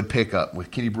 Good pickup. With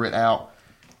Kenny Britt out,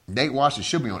 Nate Washington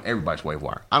should be on everybody's waiver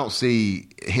wire. I don't see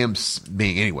him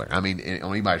being anywhere. I mean,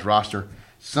 on anybody's roster.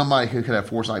 Somebody who could have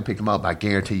foresight pick him up, I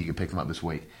guarantee you can pick him up this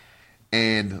week.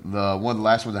 And one of the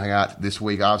last ones I got this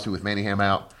week, obviously with Manningham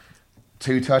out,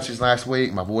 2 touches last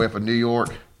week. My boy up in New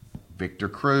York, Victor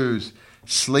Cruz.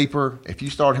 Sleeper. If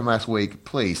you started him last week,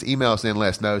 please email us in and let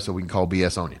us know so we can call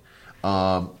BS on you.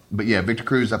 But yeah, Victor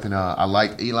Cruz up in. I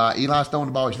like Eli. Eli's throwing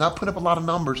the ball. He's not putting up a lot of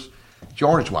numbers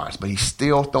yardage wise, but he's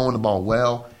still throwing the ball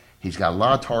well. He's got a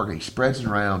lot of target. He spreads it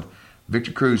around.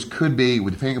 Victor Cruz could be,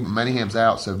 with depending on Manningham's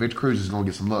out, so Victor Cruz is going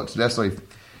to get some looks. Especially,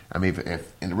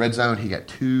 if in the red zone he got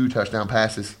 2 touchdown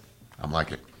passes, I'm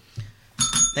liking it.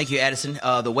 Thank you, Addison.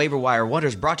 The Waiver Wire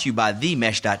Wonders brought to you by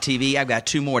TheMesh.tv. I've got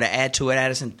 2 more to add to it,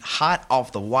 Addison. Hot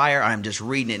off the wire. I'm just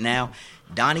reading it now.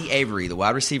 Donnie Avery, the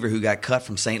wide receiver who got cut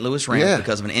from St. Louis Rams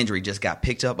because of an injury, just got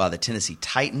picked up by the Tennessee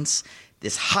Titans.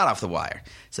 This hot off the wire.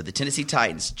 So the Tennessee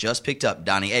Titans just picked up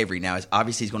Donnie Avery. Now,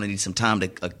 obviously, he's going to need some time to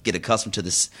get accustomed to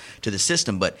the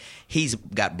system, but he's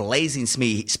got blazing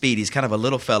speed. He's kind of a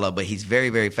little fella, but he's very,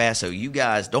 very fast. So you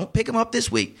guys don't pick him up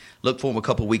this week. Look for him a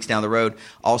couple weeks down the road.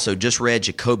 Also, just read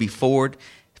Jacoby Ford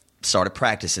started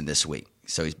practicing this week.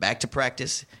 So he's back to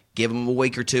practice. Give him a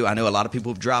week or 2. I know a lot of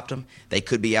people have dropped him. They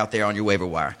could be out there on your waiver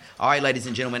wire. All right, ladies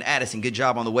and gentlemen, Addison, good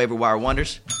job on the Waiver Wire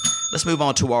Wonders. Let's move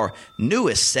on to our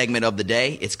newest segment of the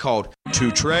day. It's called To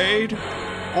Trade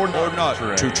or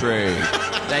Not to Trade.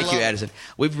 Thank you, Addison.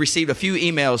 We've received a few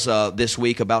emails this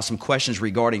week about some questions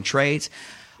regarding trades.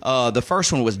 The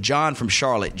first one was John from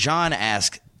Charlotte. John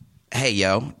asked, hey,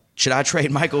 yo, should I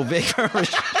trade Michael Vick for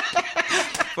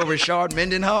Rashard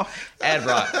Mendenhall?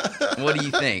 Ad-Rock, what do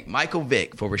you think? Michael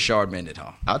Vick for Rashard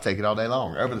Mendenhall. I'll take it all day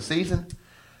long. Over the season,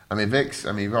 Vick's,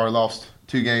 you've already lost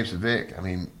 2 games to Vick.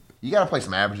 You got to play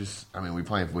some averages. We're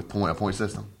playing with a point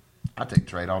system. I take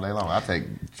trade all day long. I take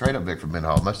straight up Vick for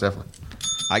Mendenhall, most definitely.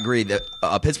 I agree that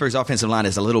Pittsburgh's offensive line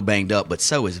is a little banged up, but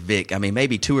so is Vick.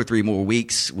 Maybe 2 or 3 more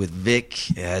weeks with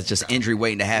Vick. It's just injury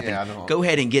waiting to happen. Yeah, go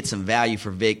ahead and get some value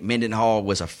for Vick. Mendenhall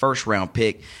was a first-round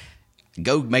pick.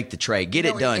 Go make the trade. Get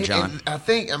it done, John. I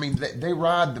think, they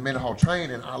ride the Mendenhall train,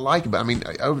 and I like it. But,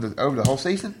 over the whole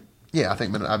season, yeah, I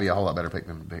think I'd be a whole lot better pick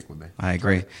than Vick would be. I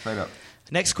agree. Straight up.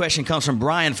 Next question comes from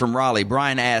Brian from Raleigh.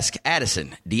 Brian asks,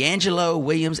 Addison, D'Angelo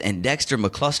Williams and Dexter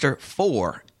McCluster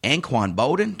for Anquan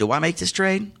Bolden. Do I make this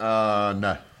trade?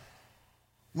 No.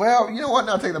 Well, you know what?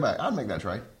 No, I'll take that back. I'd make that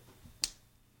trade.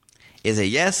 Is it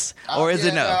yes or is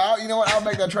it no? You know what? I'll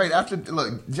make that trade.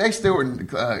 Jay Stewart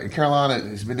in Carolina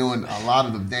has been doing a lot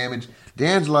of the damage.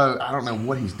 D'Angelo, I don't know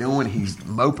what he's doing. He's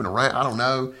moping around. I don't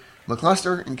know.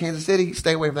 McCluster in Kansas City,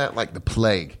 stay away from that like the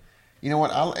plague. You know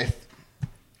what?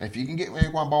 If you can get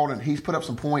Anquan Bolden, he's put up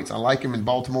some points. I like him in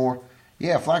Baltimore.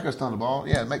 Yeah, Flacco's throwing the ball.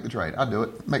 Yeah, make the trade. I'll do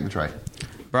it. Make the trade.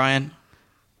 Brian,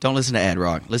 don't listen to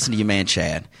Ad-Rock. Listen to your man,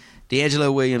 Chad.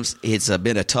 D'Angelo Williams, it's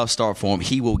been a tough start for him.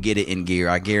 He will get it in gear.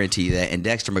 I guarantee you that. And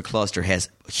Dexter McCluster has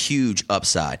huge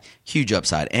upside. Huge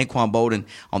upside. Anquan Bolden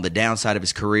on the downside of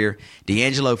his career.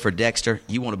 D'Angelo for Dexter,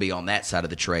 you want to be on that side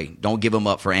of the trade. Don't give him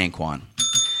up for Anquan.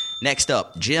 Next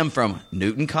up, Jim from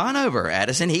Newton Conover,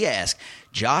 Addison. He asked,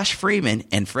 Josh Freeman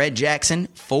and Fred Jackson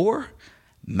for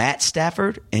Matt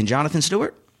Stafford and Jonathan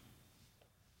Stewart?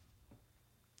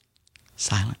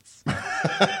 Silence. No,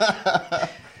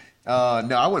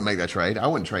 I wouldn't make that trade. I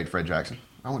wouldn't trade Fred Jackson.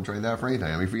 I wouldn't trade that for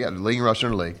anything. If we got the leading rusher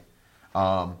in the league.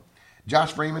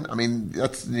 Josh Freeman,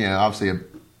 that's obviously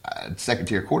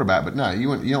second-tier quarterback. But no, you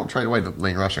don't trade away the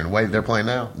leading rusher. And the way they're playing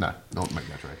now, no, don't make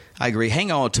that trade. I agree.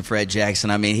 Hang on to Fred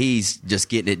Jackson. I mean, he's just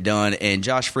getting it done. And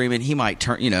Josh Freeman, he might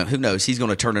turn, who knows? He's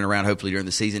going to turn it around hopefully during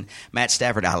the season. Matt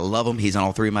Stafford, I love him. He's on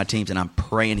all three of my teams, and I'm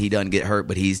praying he doesn't get hurt,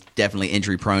 but he's definitely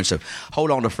injury prone. So hold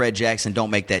on to Fred Jackson.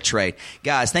 Don't make that trade.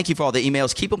 Guys, thank you for all the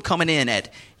emails. Keep them coming in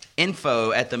at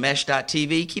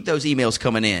info@themesh.tv. Keep those emails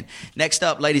coming in. Next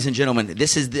up, ladies and gentlemen,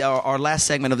 this is our last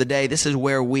segment of the day. This is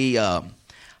where we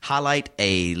highlight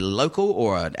a local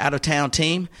or an out-of-town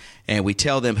team, and we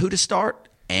tell them who to start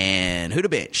and who to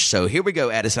bench. So here we go,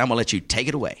 Addison. I'm going to let you take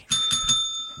it away.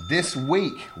 This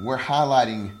week, we're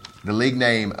highlighting the league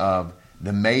name of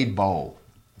the Made Bowl.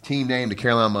 Team name, the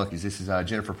Carolina Monkeys. This is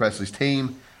Jennifer Presley's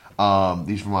team.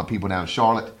 These are my people down in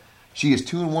Charlotte. She is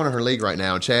 2-1 in her league right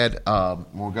now. And Chad,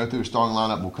 we'll go through the starting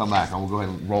lineup. We'll come back. I'm going to go ahead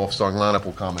and roll off starting lineup.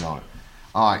 We'll comment on it.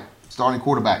 All right, starting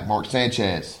quarterback, Mark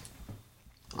Sanchez.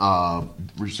 Wide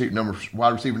receiver number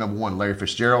 1, Larry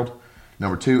Fitzgerald.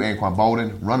 Number 2, Anquan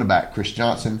Bolden. Running back, Chris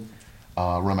Johnson.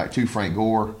 Running back 2, Frank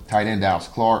Gore. Tight end, Dallas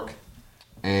Clark.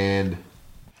 And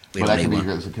that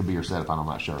could be your setup. I'm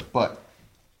not sure. But,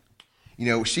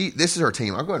 this is her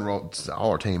team. I'll go ahead and roll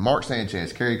all our team. Mark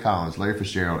Sanchez, Kerry Collins, Larry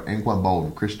Fitzgerald, Anquan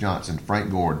Bolden, Chris Johnson,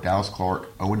 Frank Gore, Dallas Clark,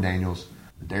 Owen Daniels,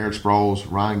 Darren Sproles,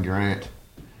 Ryan Grant,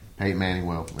 Peyton Manning,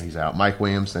 well, he's out. Mike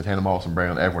Williams, Santana Moss, and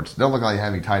Braylon Edwards. Don't look like they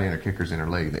have any tight end or kickers in their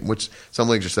league, which some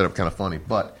leagues are set up kind of funny.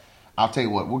 But I'll tell you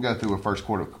what, we'll go through a first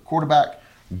quarter. Quarterback,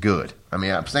 good. I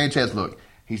mean, Sanchez, look,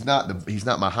 he's not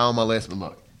my high on my list, but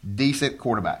look, decent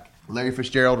quarterback. Larry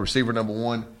Fitzgerald, receiver number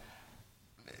 1,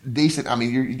 decent. I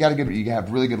mean, you have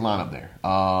a really good lineup there.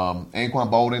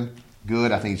 Anquan Bolden,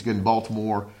 good. I think he's good in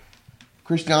Baltimore.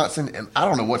 Chris Johnson, and I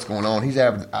don't know what's going on. He's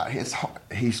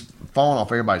falling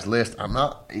off everybody's list.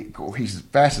 He's the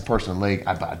fastest person in the league.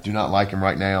 I do not like him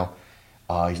right now.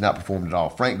 He's not performed at all.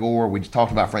 Frank Gore, we just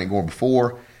talked about Frank Gore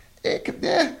before.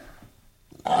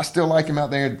 I still like him out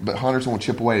there, but Hunter's going to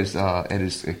chip away at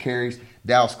his carries.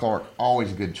 Dallas Clark,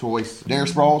 always a good choice.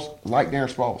 Darren Sproles, Darren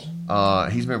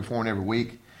Sproles. He's been performing every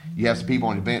week. You have some people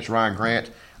on the bench, Ryan Grant.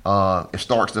 If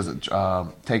Starks doesn't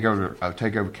take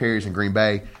over carries in Green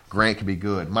Bay, Grant could be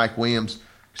good. Mike Williams,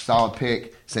 solid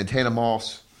pick. Santana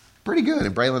Moss, pretty good.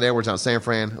 And Braylon Edwards out in San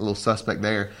Fran, a little suspect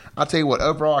there. I'll tell you what,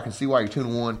 overall, I can see why you're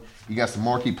 2-1. You got some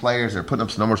marquee players that are putting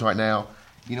up some numbers right now.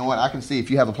 You know what? I can see if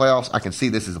you have a playoffs, I can see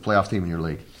this as a playoff team in your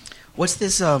league. What's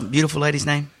this beautiful lady's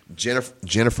name?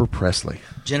 Jennifer Presley.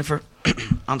 Jennifer,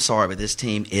 I'm sorry, but this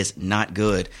team is not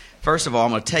good. First of all,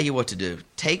 I'm going to tell you what to do.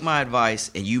 Take my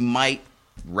advice, and you might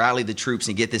rally the troops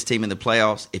and get this team in the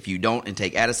playoffs. If you don't and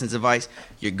take Addison's advice,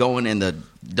 you're going in the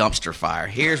dumpster fire.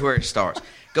 Here's where it starts.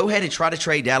 Go ahead and try to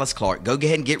trade Dallas Clark. Go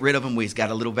ahead and get rid of him. He's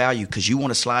got a little value because you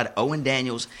want to slide Owen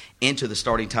Daniels into the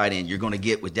starting tight end. You're going to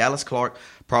get with Dallas Clark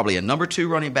probably a number 2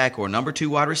 running back or a number 2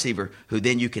 wide receiver who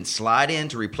then you can slide in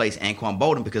to replace Anquan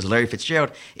Bolden because Larry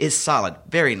Fitzgerald is solid.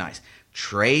 Very nice.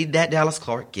 Trade that Dallas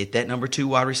Clark, get that number 2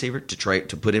 wide receiver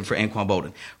to put in for Anquan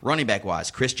Bolden. Running back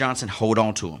wise, Chris Johnson, hold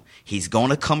on to him. He's going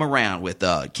to come around with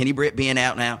Kenny Britt being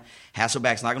out now.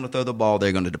 Hasselback's not going to throw the ball.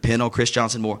 They're going to depend on Chris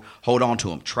Johnson more. Hold on to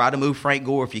him. Try to move Frank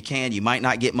Gore if you can. You might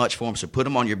not get much for him, so put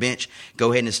him on your bench.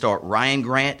 Go ahead and start Ryan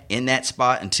Grant in that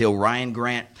spot until Ryan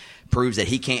Grant proves that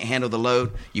he can't handle the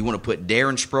load. You want to put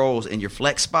Darren Sproles in your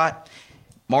flex spot.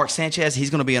 Mark Sanchez, he's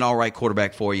going to be an all right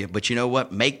quarterback for you. But you know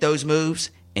what? Make those moves,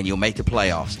 and you'll make the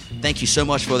playoffs. Thank you so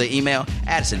much for the email.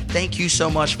 Addison, thank you so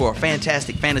much for a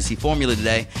fantastic fantasy formula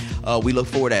today. We look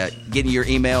forward to getting your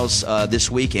emails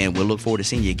this week, and we'll look forward to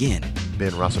seeing you again.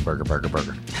 Ben Roethlisberger,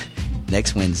 burger.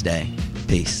 Next Wednesday.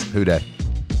 Peace. Who dat?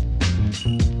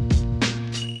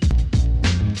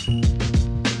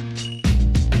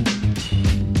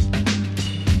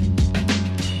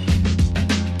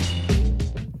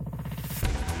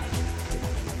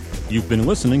 You've been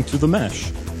listening to The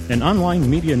Mesh, an online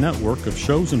media network of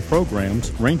shows and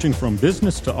programs ranging from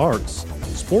business to arts,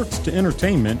 sports to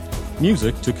entertainment,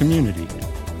 music to community.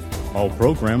 All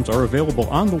programs are available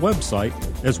on the website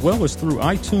as well as through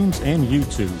iTunes and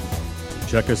YouTube.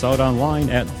 Check us out online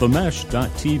at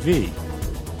themesh.tv.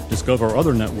 Discover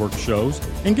other network shows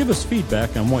and give us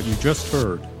feedback on what you just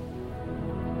heard.